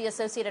 According to the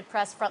Associated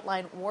Press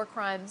Frontline War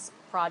Crimes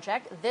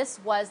Project, this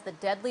was the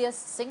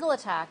deadliest single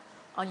attack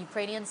on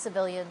Ukrainian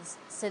civilians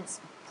since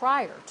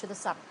prior to the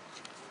summer.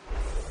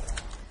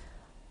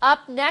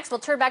 Up next,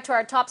 we'll turn back to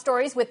our top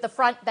stories with the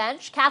front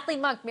bench.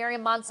 Kathleen Monk,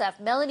 Miriam Monsef,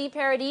 Melanie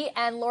Paradis,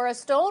 and Laura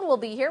Stone will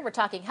be here. We're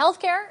talking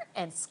healthcare,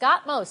 and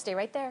Scott Moe. Stay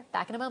right there.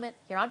 Back in a moment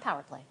here on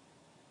Power Play.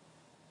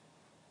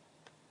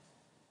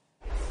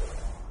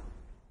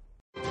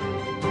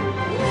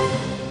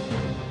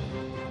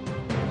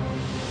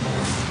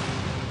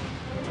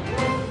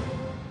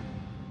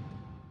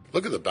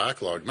 Look at the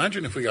backlog.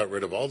 Imagine if we got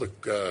rid of all the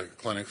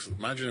clinics.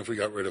 Imagine if we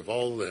got rid of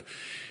all the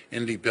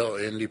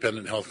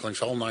independent health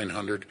clinics, all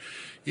 900.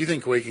 You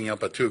think waking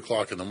up at 2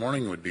 o'clock in the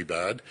morning would be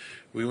bad?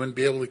 We wouldn't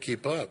be able to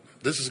keep up.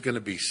 This is going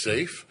to be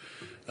safe.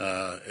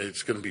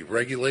 It's going to be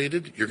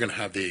regulated. You're going to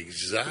have the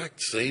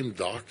exact same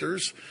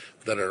doctors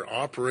that are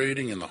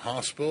operating in the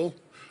hospital,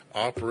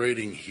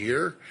 operating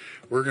here.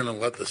 We're going to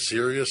let the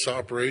serious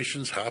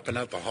operations happen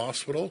at the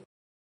hospital.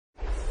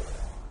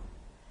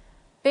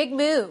 Big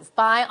move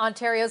by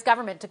Ontario's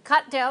government to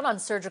cut down on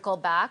surgical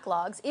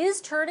backlogs.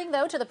 Is turning,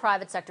 though, to the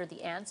private sector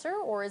the answer,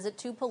 or is it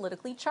too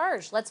politically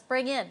charged? Let's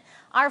bring in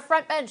our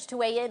front bench to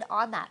weigh in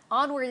on that.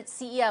 Onward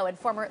CEO and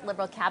former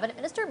Liberal Cabinet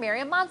Minister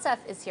Miriam Monsef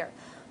is here.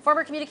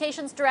 Former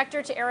Communications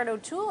Director to Erin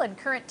O'Toole and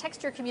current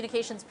Texture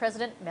Communications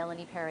President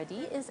Melanie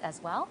Paradis is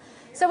as well.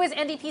 So is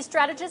NDP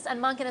strategist and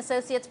Monk &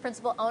 Associates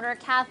principal owner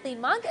Kathleen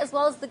Monk, as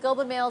well as the Globe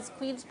and Mail's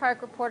Queen's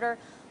Park reporter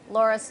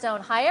Laura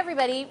Stone. Hi,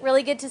 everybody.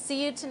 Really good to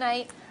see you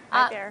tonight.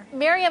 Hi there.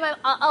 Miriam,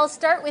 I'll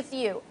start with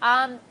you.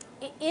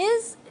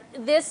 Is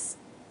this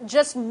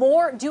just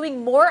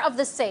doing more of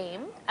the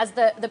same, as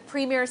the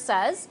Premier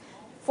says,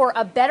 for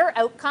a better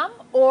outcome,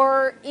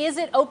 or is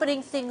it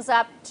opening things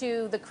up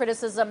to the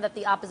criticism that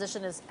the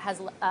opposition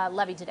has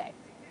levied today?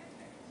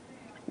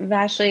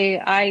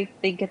 Vashli, I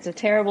think it's a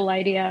terrible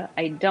idea.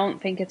 I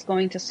don't think it's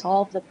going to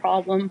solve the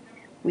problem.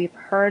 We've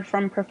heard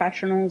from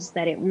professionals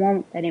that it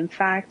won't, that in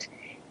fact,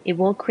 it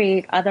will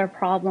create other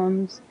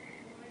problems.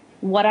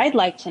 What I'd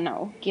like to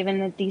know, given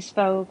that these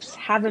folks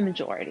have a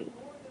majority,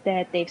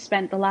 that they've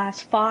spent the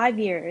last 5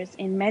 years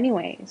in many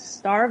ways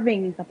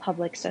starving the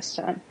public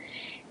system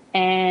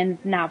and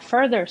now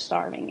further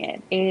starving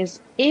it,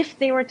 is if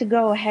they were to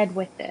go ahead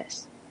with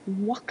this,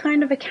 what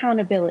kind of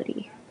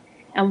accountability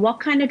and what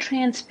kind of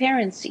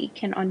transparency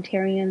can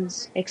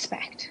Ontarians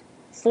expect?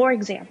 For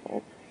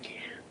example,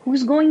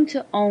 who's going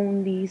to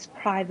own these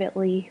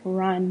privately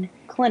run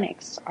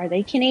clinics? Are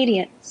they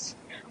Canadians?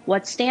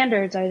 What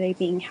standards are they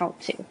being held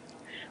to?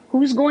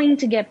 Who's going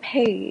to get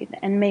paid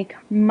and make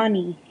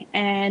money?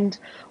 And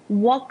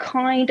what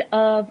kind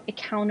of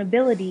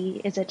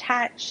accountability is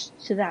attached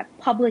to that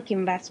public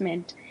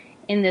investment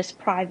in this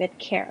private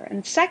care?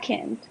 And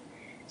second,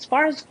 as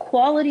far as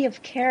quality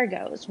of care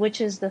goes,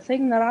 which is the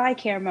thing that I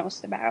care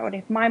most about,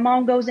 if my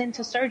mom goes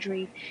into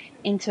surgery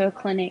into a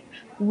clinic,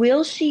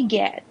 will she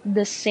get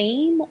the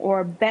same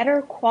or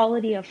better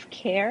quality of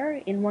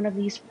care in one of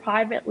these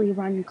privately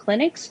run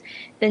clinics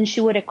than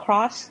she would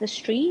across the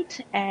street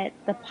at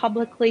the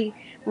publicly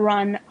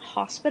run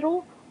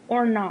hospital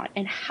or not?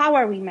 And how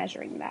are we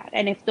measuring that?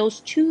 And if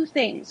those two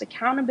things,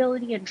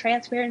 accountability and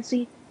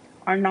transparency,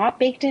 are not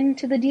baked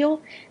into the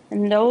deal,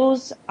 then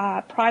those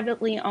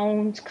privately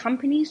owned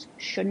companies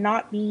should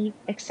not be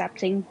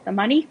accepting the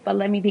money. But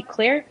let me be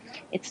clear,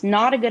 it's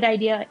not a good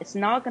idea. It's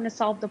not going to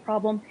solve the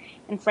problem.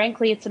 And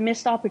frankly, it's a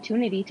missed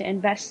opportunity to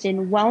invest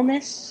in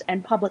wellness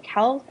and public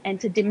health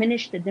and to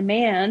diminish the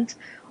demand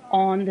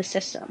on the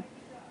system.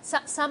 So,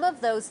 some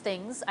of those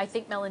things, I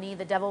think, Melanie,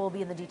 the devil will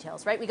be in the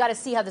details, right? We got to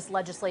see how this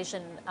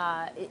legislation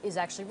is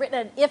actually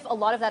written, and if a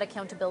lot of that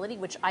accountability,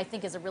 which I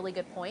think is a really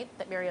good point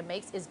that Miriam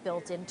makes, is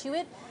built into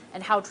it,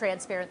 and how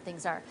transparent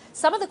things are.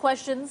 Some of the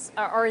questions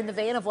are in the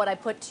vein of what I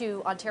put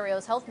to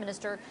Ontario's health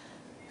minister,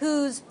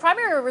 whose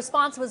primary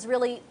response was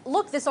really,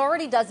 look, this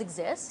already does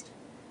exist,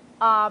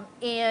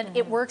 and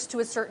it works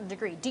to a certain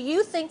degree. Do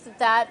you think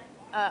that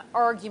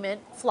argument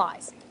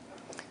flies?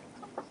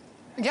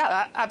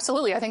 Yeah,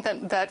 absolutely. I think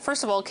that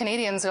first of all,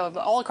 Canadians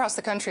all across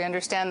the country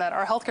understand that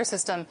our healthcare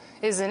system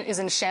is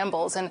in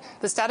shambles, and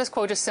the status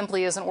quo just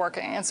simply isn't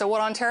working. And so what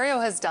Ontario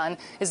has done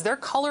is they're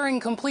coloring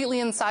completely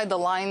inside the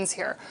lines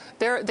here.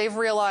 They've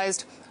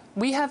realized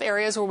we have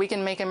areas where we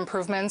can make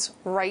improvements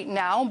right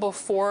now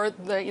before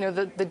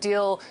the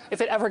deal, if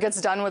it ever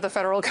gets done with the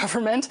federal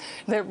government.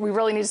 We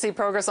really need to see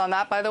progress on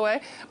that, by the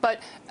way.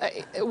 But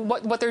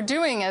what they're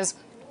doing is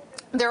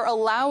they're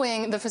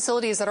allowing the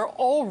facilities that are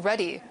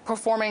already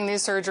performing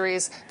these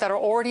surgeries, that are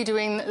already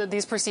doing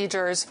these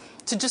procedures,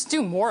 to just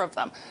do more of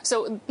them.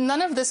 So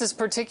none of this is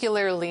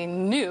particularly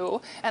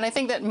new, and I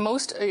think that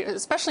most,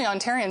 especially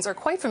Ontarians, are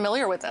quite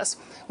familiar with this.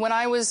 When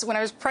I was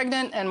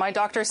pregnant and my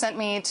doctor sent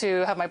me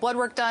to have my blood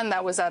work done,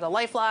 that was at a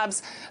Life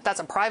Labs. That's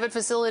a private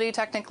facility,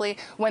 technically.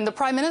 When the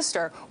Prime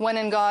Minister went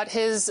and got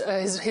his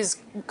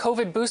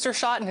COVID booster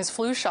shot and his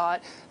flu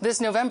shot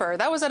this November,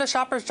 that was at a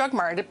Shoppers Drug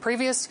Mart. The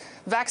previous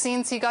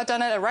vaccines he got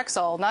done at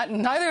Rexall.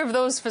 Neither of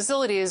those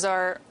facilities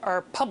are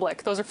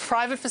public. Those are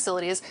private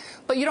facilities,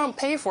 but you don't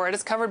pay for it.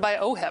 It's covered by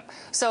OHIP.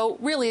 So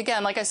really,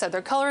 again, like I said,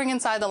 they're coloring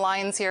inside the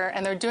lines here,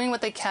 and they're doing what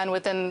they can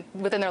within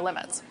their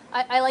limits.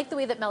 I like the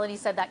way that Melanie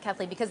said that,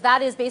 Kathleen, because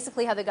that is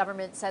basically how the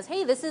government says,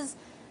 hey, this is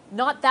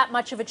not that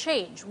much of a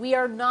change. We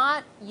are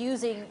not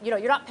using, you're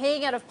not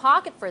paying out of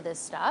pocket for this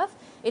stuff.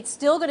 It's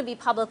still going to be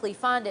publicly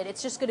funded.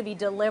 It's just going to be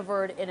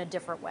delivered in a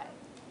different way.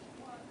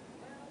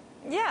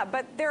 Yeah,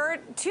 but there are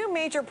two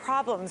major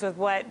problems with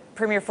what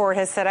Premier Ford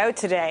has set out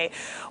today.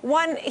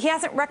 One, he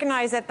hasn't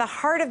recognized that the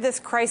heart of this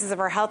crisis,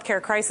 of our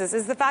healthcare crisis,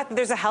 is the fact that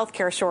there's a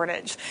healthcare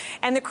shortage.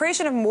 And the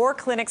creation of more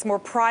clinics, more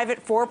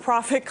private,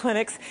 for-profit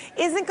clinics,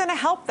 isn't going to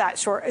help that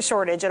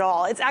shortage at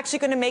all. It's actually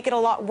going to make it a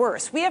lot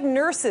worse. We have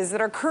nurses that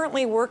are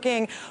currently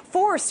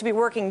forced to be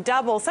working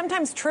double,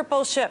 sometimes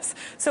triple shifts.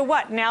 So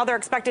what? Now they're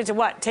expected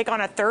to take on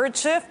a third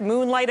shift,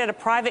 moonlight at a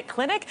private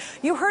clinic?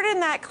 You heard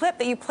in that clip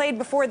that you played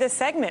before this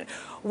segment,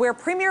 where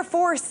Premier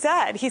Ford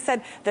said,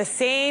 the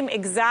same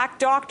exact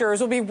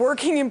doctors will be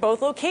working in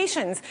both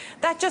locations.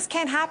 That just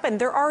can't happen.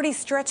 They're already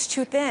stretched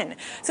too thin.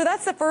 So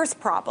that's the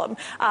first problem,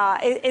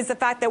 is the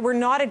fact that we're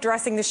not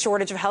addressing the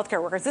shortage of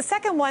healthcare workers. The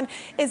second one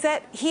is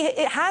that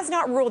it has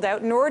not ruled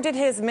out, nor did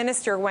his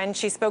minister, when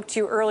she spoke to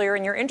you earlier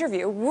in your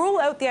interview, rule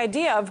out the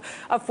idea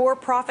of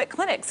for-profit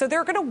clinics. So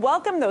they're going to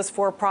welcome those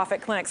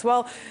for-profit clinics.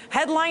 Well,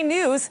 headline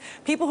news,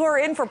 people who are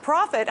in for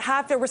profit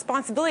have the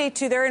responsibility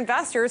to their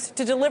investors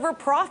to deliver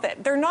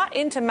profit. They're not not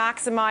into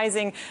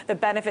maximizing the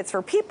benefits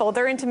for people.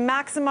 They're into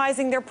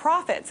maximizing their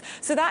profits.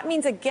 So that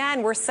means,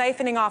 again, we're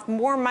siphoning off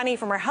more money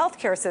from our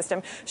healthcare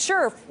system.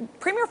 Sure,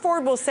 Premier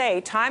Ford will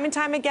say time and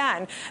time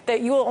again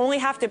that you will only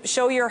have to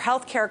show your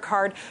healthcare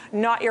card,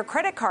 not your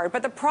credit card.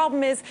 But the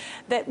problem is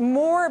that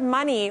more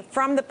money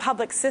from the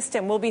public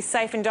system will be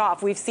siphoned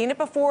off. We've seen it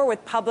before with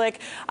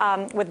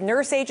with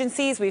nurse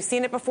agencies. We've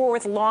seen it before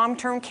with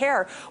long-term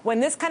care. When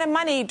this kind of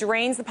money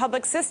drains the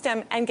public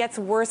system and gets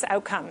worse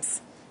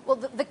outcomes. Well,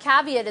 the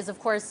caveat is, of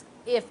course,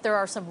 if there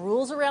are some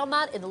rules around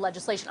that in the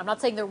legislation. I'm not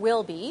saying there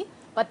will be,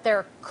 but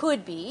there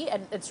could be,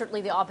 and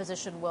certainly the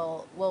opposition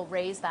will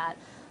raise that.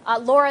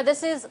 Laura,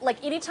 this is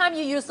like anytime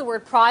you use the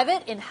word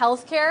private in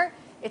healthcare,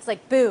 it's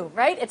like boom,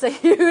 right? It's a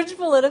huge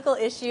political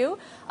issue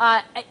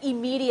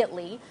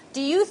immediately.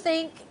 Do you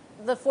think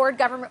the Ford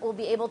government will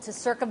be able to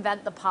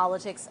circumvent the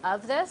politics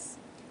of this?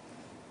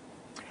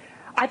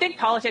 I think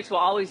politics will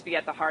always be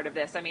at the heart of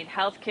this. I mean,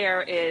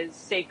 healthcare is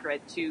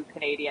sacred to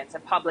Canadians,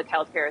 and public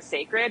healthcare is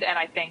sacred. And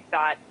I think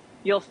that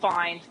you'll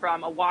find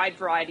from a wide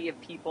variety of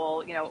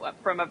people,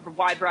 from a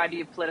wide variety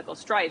of political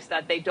stripes,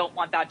 that they don't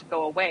want that to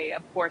go away.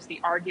 Of course,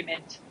 the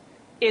argument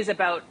is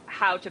about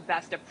how to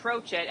best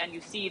approach it. And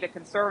you see the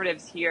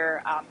Conservatives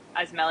here,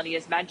 as Melanie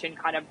has mentioned,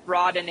 kind of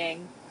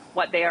broadening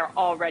what they are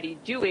already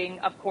doing.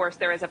 Of course,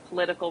 there is a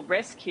political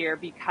risk here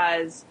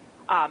because,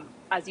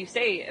 as you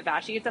say,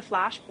 Vashi, it's a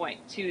flashpoint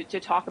to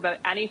talk about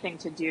anything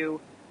to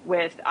do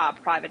with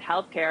private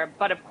healthcare.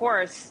 But of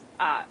course,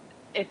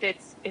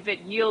 if it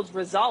yields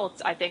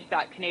results, I think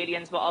that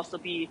Canadians will also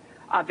be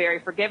very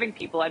forgiving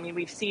people. I mean,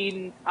 we've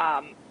seen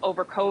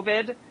over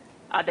COVID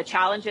the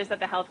challenges that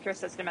the healthcare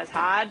system has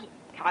had.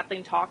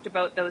 Kathleen talked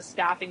about those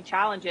staffing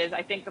challenges.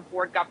 I think the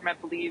Ford government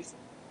believes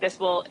this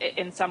will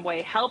in some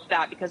way help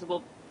that because it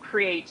will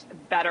create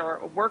better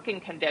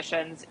working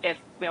conditions if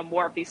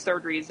more of these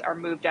surgeries are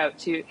moved out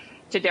to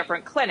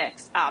different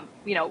clinics.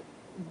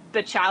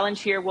 The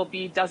challenge here will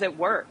be, does it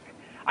work?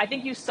 I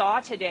think you saw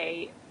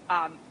today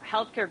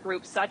healthcare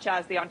groups such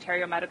as the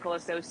Ontario Medical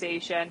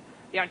Association,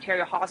 the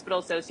Ontario Hospital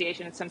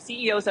Association, and some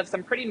CEOs of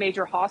some pretty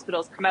major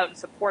hospitals come out in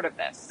support of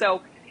this.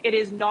 So it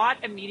is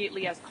not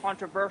immediately as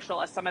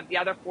controversial as some of the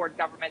other Ford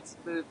government's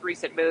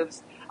recent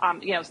moves,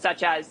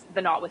 such as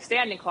the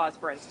notwithstanding clause,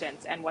 for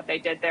instance, and what they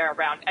did there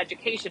around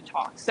education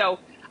talks. So,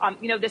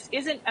 this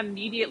isn't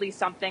immediately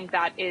something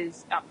that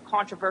is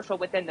controversial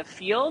within the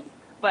field,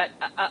 but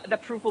the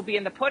proof will be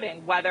in the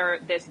pudding, whether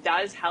this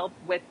does help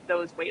with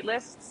those wait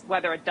lists,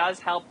 whether it does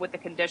help with the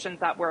conditions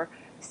that we're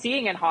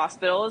seeing in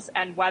hospitals,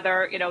 and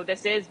whether,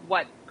 this is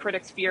what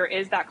critics fear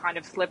is that kind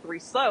of slippery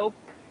slope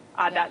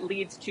that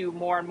leads to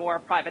more and more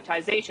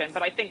privatization.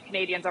 But I think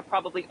Canadians are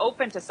probably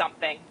open to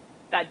something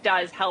that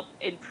does help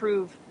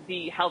improve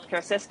the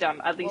healthcare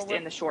system, at least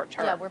in the short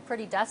term. Yeah, we're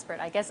pretty desperate,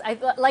 I guess.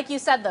 Like you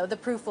said, though, the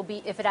proof will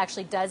be if it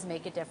actually does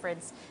make a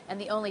difference.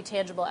 And the only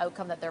tangible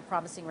outcome that they're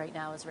promising right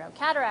now is around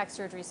cataract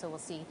surgery. So we'll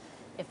see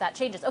if that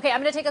changes. Okay,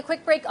 I'm going to take a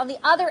quick break. On the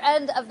other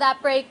end of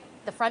that break,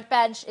 the front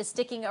bench is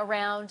sticking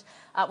around.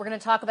 We're going to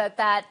talk about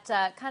that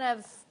kind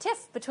of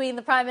tiff between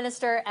the Prime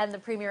Minister and the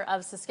Premier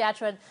of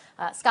Saskatchewan.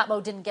 Scott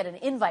Moe didn't get an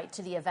invite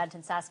to the event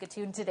in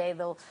Saskatoon today,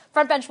 though.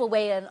 Front bench will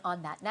weigh in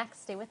on that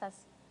next. Stay with us.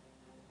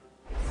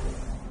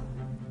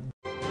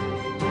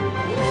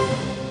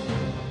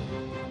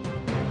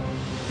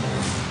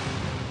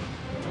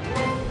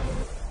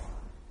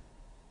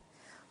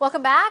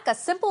 Welcome back. A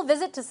simple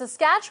visit to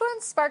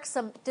Saskatchewan sparked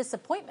some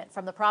disappointment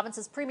from the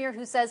province's Premier,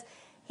 who says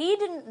he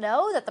didn't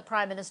know that the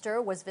Prime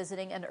Minister was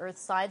visiting an earth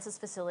sciences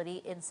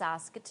facility in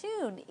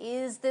Saskatoon.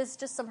 Is this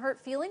just some hurt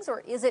feelings,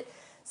 or is it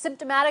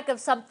symptomatic of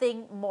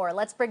something more?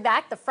 Let's bring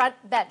back the front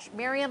bench.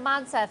 Miriam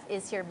Monsef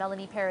is here,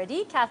 Melanie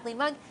Paradis, Kathleen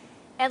Munk,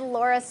 and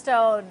Laura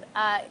Stone.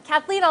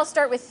 Kathleen, I'll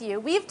start with you.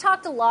 We've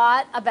talked a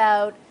lot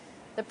about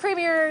the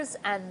premiers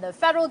and the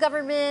federal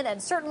government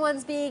and certain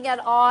ones being at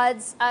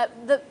odds.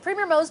 The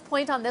Premier Moe's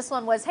point on this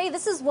one was, hey,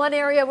 this is one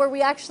area where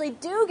we actually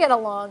do get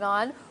along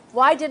on.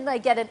 Why didn't I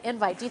get an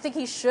invite? Do you think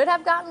he should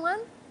have gotten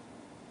one?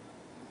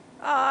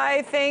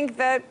 I think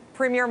that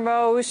Premier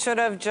Moe should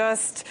have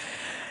just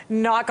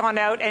not gone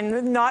out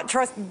and not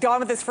gone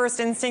with his first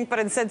instinct, but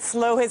instead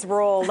slow his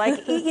roll.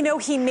 Like,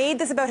 he made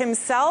this about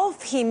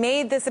himself. He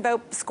made this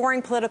about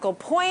scoring political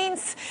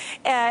points.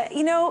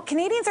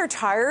 Canadians are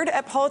tired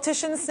at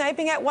politicians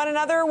sniping at one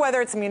another,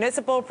 whether it's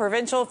municipal,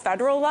 provincial,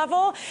 federal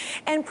level.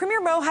 And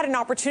Premier Moe had an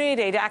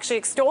opportunity to actually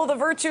extol the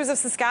virtues of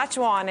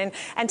Saskatchewan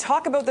and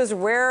talk about those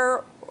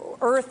rare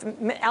earth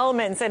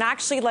elements and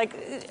actually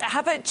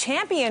have a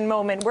champion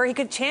moment where he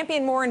could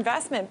champion more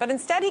investment. But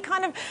instead, he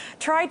kind of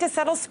tried to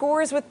settle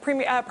scores with Prime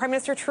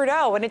Minister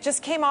Trudeau, and it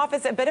just came off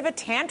as a bit of a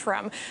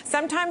tantrum.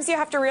 Sometimes you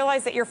have to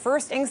realize that your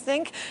first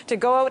instinct to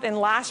go out and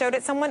lash out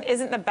at someone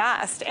isn't the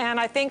best. And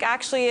I think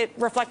actually it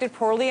reflected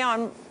poorly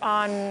on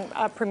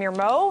Premier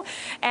Moe,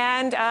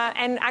 and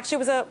actually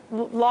was a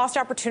lost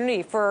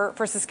opportunity for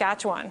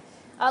Saskatchewan.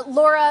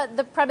 Laura,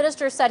 the Prime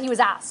Minister said he was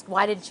asked,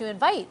 why didn't you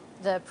invite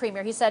the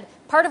Premier. He said,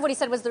 part of what he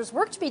said was there's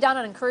work to be done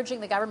on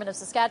encouraging the government of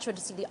Saskatchewan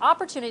to see the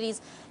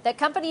opportunities that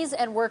companies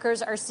and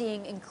workers are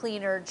seeing in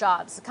cleaner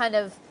jobs. Kind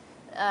of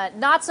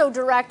not so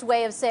direct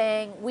way of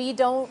saying we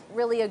don't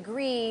really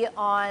agree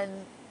on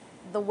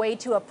the way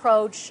to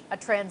approach a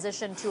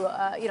transition to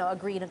a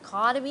green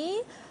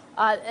economy.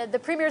 The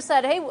Premier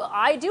said, hey,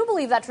 I do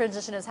believe that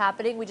transition is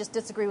happening. We just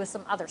disagree with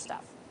some other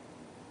stuff.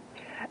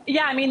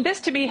 Yeah, I mean,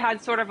 this to me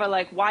had sort of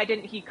a why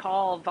didn't he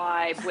call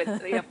vibe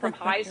with from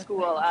high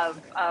school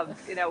of I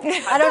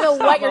don't know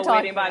what you're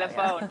talking about. Waiting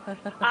by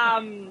the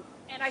phone.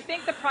 And I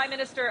think the Prime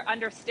Minister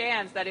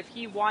understands that if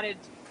he wanted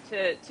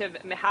to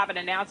have an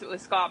announcement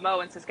with Scott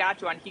Moe in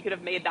Saskatchewan, he could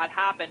have made that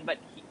happen, but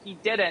he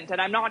didn't.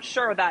 And I'm not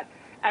sure that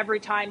every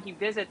time he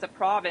visits a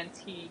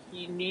province,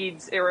 he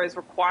needs or is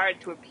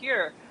required to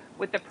appear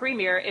with the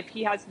Premier if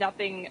he has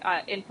nothing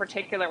in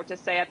particular to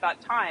say at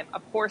that time.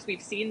 Of course,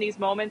 we've seen these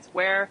moments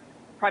where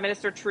Prime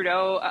Minister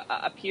Trudeau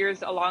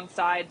appears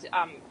alongside,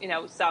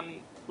 some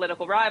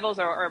political rivals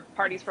or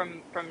parties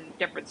from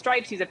different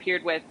stripes. He's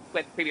appeared with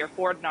Premier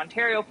Ford in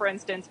Ontario, for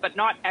instance, but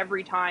not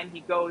every time he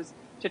goes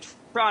to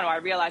Toronto. I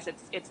realize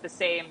it's the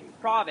same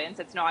province.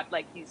 It's not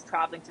like he's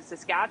traveling to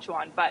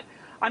Saskatchewan, but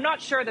I'm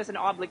not sure there's an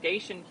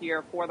obligation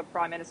here for the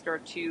Prime Minister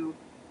to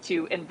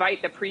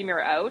invite the Premier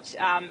out.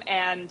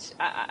 And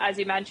as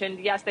you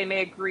mentioned, yes, they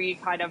may agree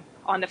kind of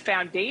on the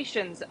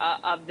foundations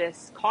of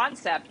this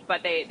concept,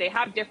 but they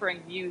have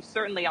differing views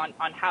certainly on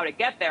how to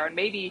get there. And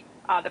maybe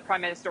the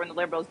Prime Minister and the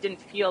Liberals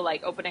didn't feel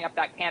like opening up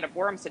that can of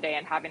worms today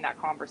and having that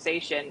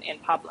conversation in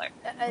public.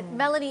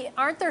 Melanie,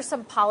 aren't there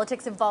some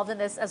politics involved in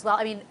this as well?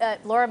 I mean,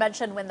 Laura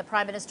mentioned when the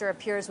Prime Minister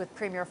appears with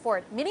Premier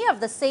Ford, many of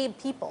the same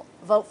people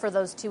vote for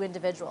those two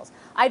individuals.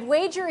 I'd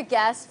wager a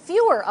guess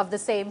fewer of the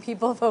same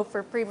people vote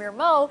for Premier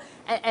Moe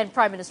and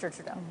Prime Minister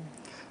Trudeau.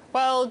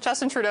 Well,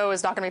 Justin Trudeau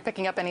is not going to be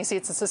picking up any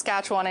seats in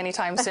Saskatchewan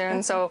anytime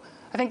soon, so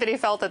I think that he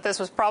felt that this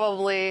was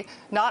probably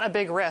not a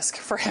big risk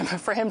for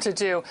him to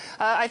do.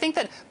 I think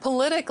that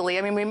politically,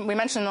 I mean, we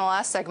mentioned in the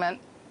last segment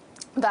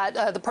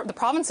that the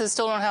provinces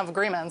still don't have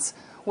agreements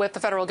with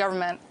the federal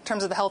government in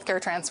terms of the healthcare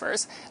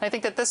transfers. And I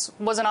think that this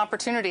was an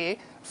opportunity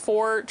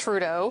for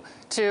Trudeau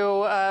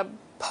to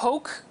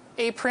poke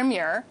a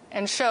premier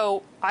and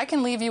show, I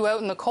can leave you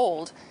out in the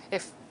cold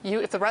if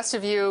the rest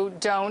of you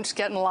don't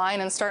get in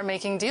line and start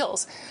making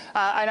deals.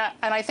 And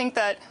I think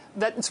that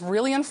it's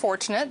really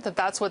unfortunate that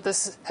that's what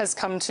this has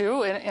come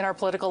to in our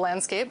political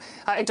landscape.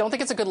 I don't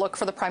think it's a good look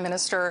for the Prime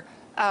Minister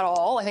at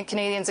all. I think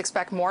Canadians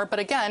expect more. But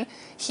again,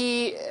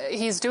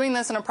 he's doing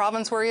this in a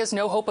province where he has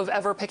no hope of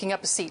ever picking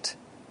up a seat.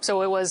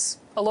 So it was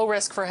a low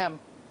risk for him.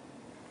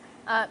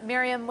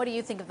 Miriam, what do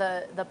you think of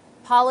the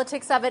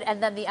politics of it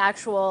and then the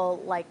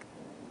actual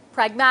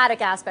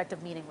pragmatic aspect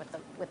of meeting with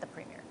the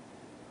Premier?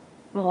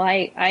 Well,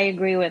 I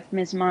agree with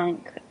Ms.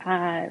 Monk.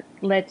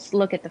 Let's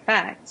look at the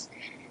facts.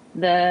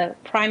 The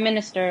Prime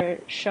Minister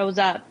shows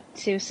up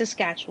to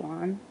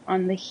Saskatchewan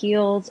on the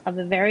heels of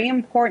a very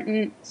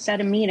important set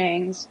of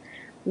meetings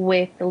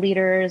with the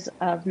leaders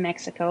of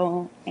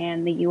Mexico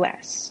and the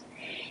U.S.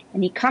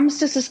 And he comes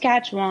to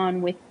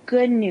Saskatchewan with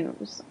good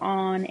news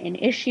on an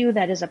issue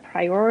that is a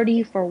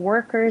priority for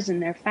workers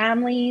and their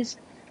families,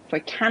 for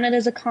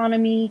Canada's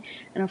economy,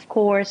 and of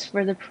course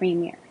for the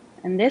Premier.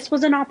 And this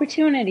was an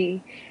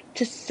opportunity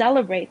to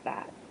celebrate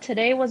that.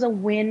 Today was a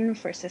win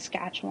for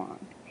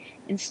Saskatchewan.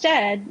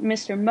 Instead,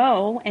 Mr.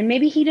 Moe, and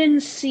maybe he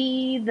didn't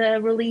see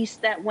the release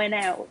that went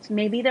out,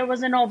 maybe there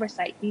was an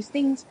oversight, these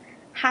things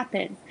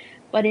happen.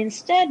 But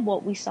instead,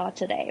 what we saw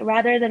today,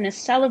 rather than a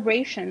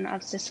celebration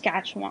of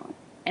Saskatchewan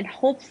and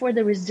hope for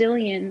the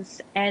resilience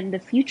and the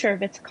future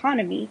of its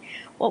economy,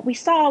 what we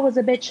saw was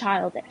a bit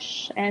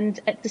childish. And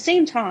at the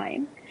same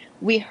time,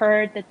 we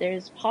heard that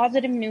there's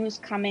positive news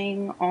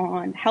coming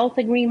on health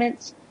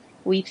agreements.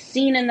 We've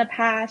seen in the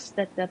past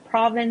that the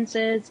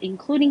provinces,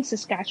 including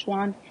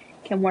Saskatchewan,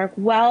 can work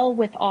well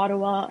with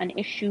Ottawa on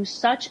issues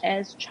such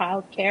as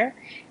childcare.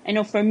 I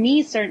know for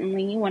me,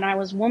 certainly, when I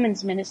was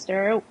Women's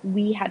Minister,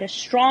 we had a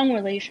strong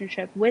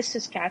relationship with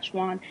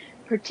Saskatchewan,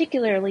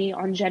 particularly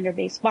on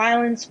gender-based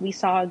violence. We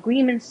saw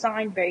agreements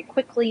signed very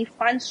quickly,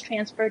 funds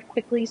transferred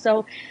quickly.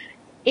 So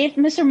if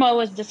Mr. Moe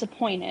was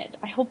disappointed,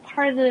 I hope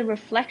part of the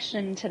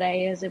reflection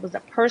today is it was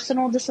a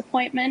personal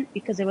disappointment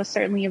because it was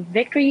certainly a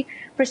victory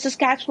for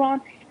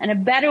Saskatchewan. And a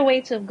better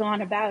way to have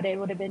gone about it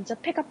would have been to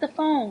pick up the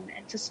phone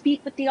and to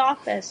speak with the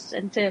office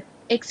and to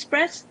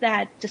express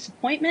that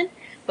disappointment,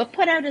 but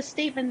put out a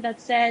statement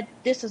that said,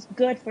 this is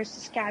good for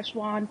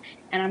Saskatchewan,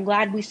 and I'm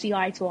glad we see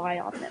eye to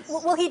eye on this.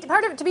 Well,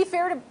 to be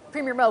fair to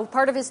Premier Moe,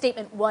 part of his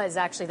statement was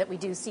actually that we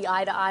do see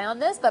eye to eye on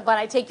this, but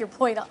I take your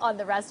point on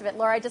the rest of it.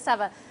 Laura, I just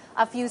have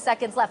a few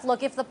seconds left.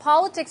 Look, if the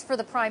politics for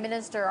the Prime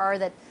Minister are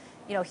that,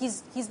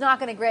 he's not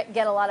going to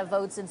get a lot of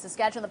votes in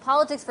Saskatchewan, the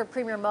politics for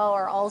Premier Moe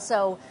are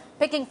also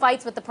picking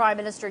fights with the Prime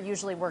Minister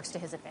usually works to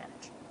his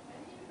advantage.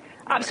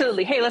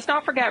 Absolutely. Hey, let's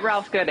not forget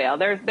Ralph Goodale.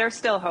 There's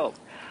still hope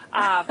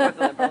for the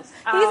Liberals.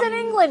 He's in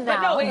England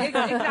now. But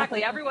no,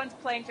 exactly. Everyone's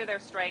playing to their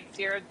strengths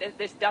here.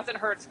 This doesn't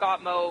hurt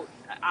Scott Moe,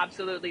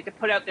 absolutely, to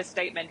put out this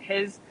statement.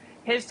 His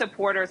his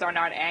supporters are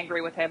not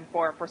angry with him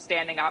for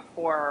standing up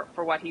for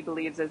what he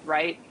believes is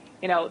right.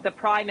 You know, the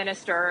Prime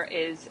Minister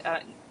is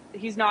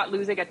he's not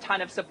losing a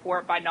ton of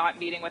support by not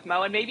meeting with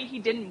Mo, and maybe he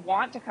didn't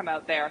want to come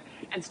out there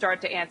and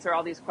start to answer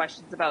all these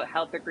questions about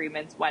health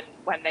agreements when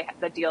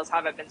the deals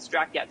haven't been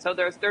struck yet. So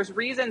there's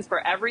reasons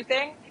for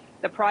everything.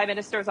 The Prime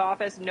Minister's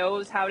office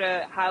knows how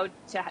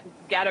to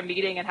get a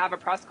meeting and have a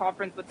press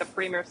conference with the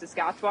Premier of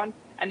Saskatchewan,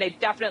 and they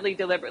definitely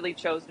deliberately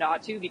chose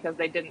not to because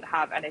they didn't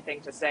have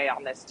anything to say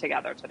on this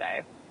together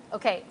today.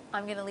 Okay,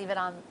 I'm going to leave it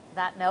on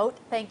that note.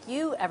 Thank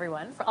you,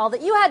 everyone, for all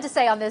that you had to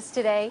say on this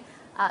today.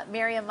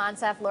 Miriam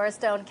Monsef, Laura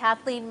Stone,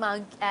 Kathleen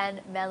Monk,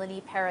 and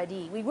Melanie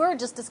Paradis. We were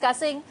just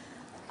discussing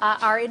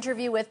our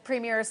interview with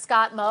Premier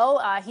Scott Moe.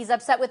 He's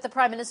upset with the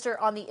Prime Minister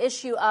on the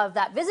issue of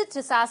that visit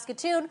to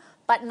Saskatoon,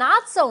 but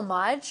not so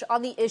much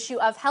on the issue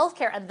of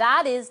healthcare. And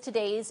that is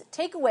today's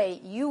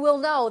takeaway. You will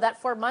know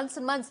that for months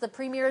and months, the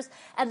premiers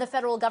and the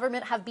federal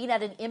government have been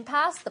at an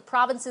impasse. The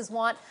provinces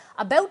want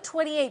about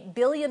 $28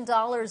 billion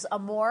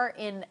more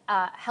in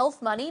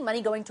health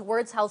money going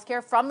towards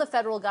healthcare from the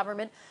federal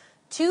government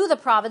to the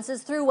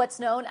provinces through what's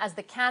known as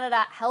the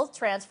Canada Health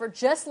Transfer.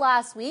 Just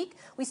last week,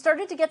 we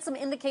started to get some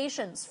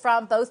indications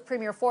from both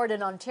Premier Ford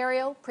in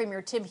Ontario,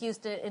 Premier Tim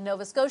Houston in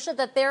Nova Scotia,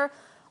 that they're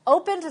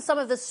open to some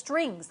of the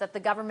strings that the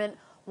government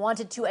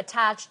wanted to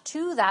attach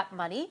to that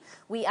money.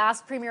 We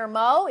asked Premier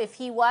Moe if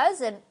he was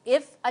and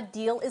if a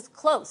deal is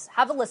close.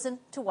 Have a listen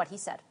to what he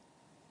said.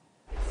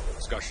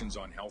 Discussions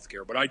on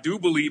healthcare, but I do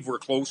believe we're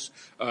close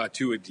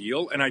to a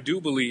deal, and I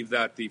do believe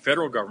that the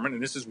federal government,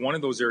 and this is one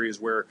of those areas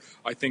where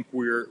I think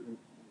we're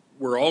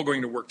all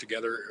going to work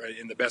together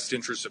in the best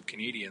interests of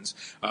Canadians,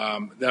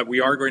 that we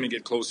are going to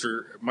get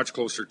much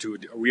closer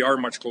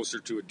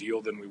to a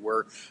deal than we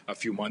were a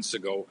few months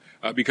ago,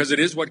 because it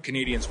is what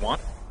Canadians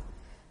want.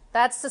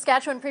 That's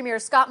Saskatchewan Premier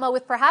Scott Moe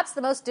with perhaps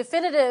the most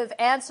definitive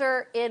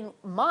answer in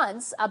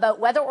months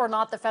about whether or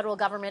not the federal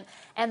government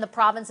and the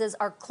provinces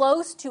are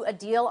close to a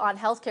deal on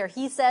healthcare.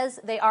 He says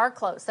they are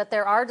close, that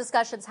there are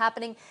discussions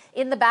happening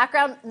in the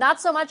background,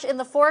 not so much in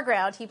the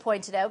foreground, he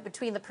pointed out,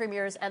 between the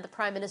premiers and the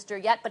Prime Minister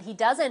yet, but he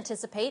does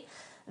anticipate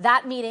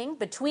that meeting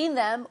between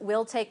them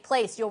will take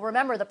place. You'll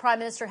remember the Prime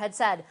Minister had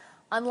said,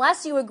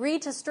 unless you agree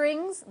to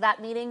strings,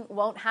 that meeting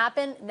won't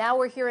happen. Now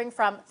we're hearing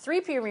from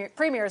three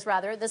premiers,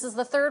 this is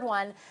the third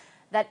one,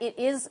 that it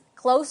is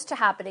close to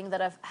happening, that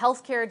a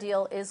healthcare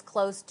deal is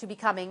close to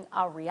becoming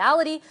a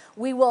reality.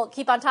 We will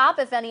keep on top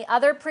if any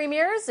other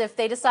premiers, if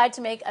they decide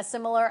to make a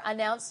similar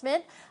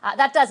announcement.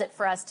 That does it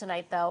for us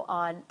tonight, though,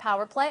 on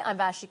Power Play. I'm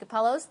Vassy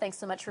Kapelos. Thanks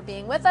so much for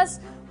being with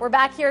us. We're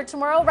back here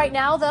tomorrow. Right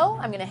now, though,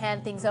 I'm going to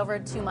hand things over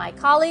to my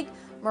colleague,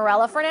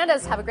 Morella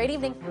Fernandez. Have a great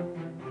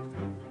evening.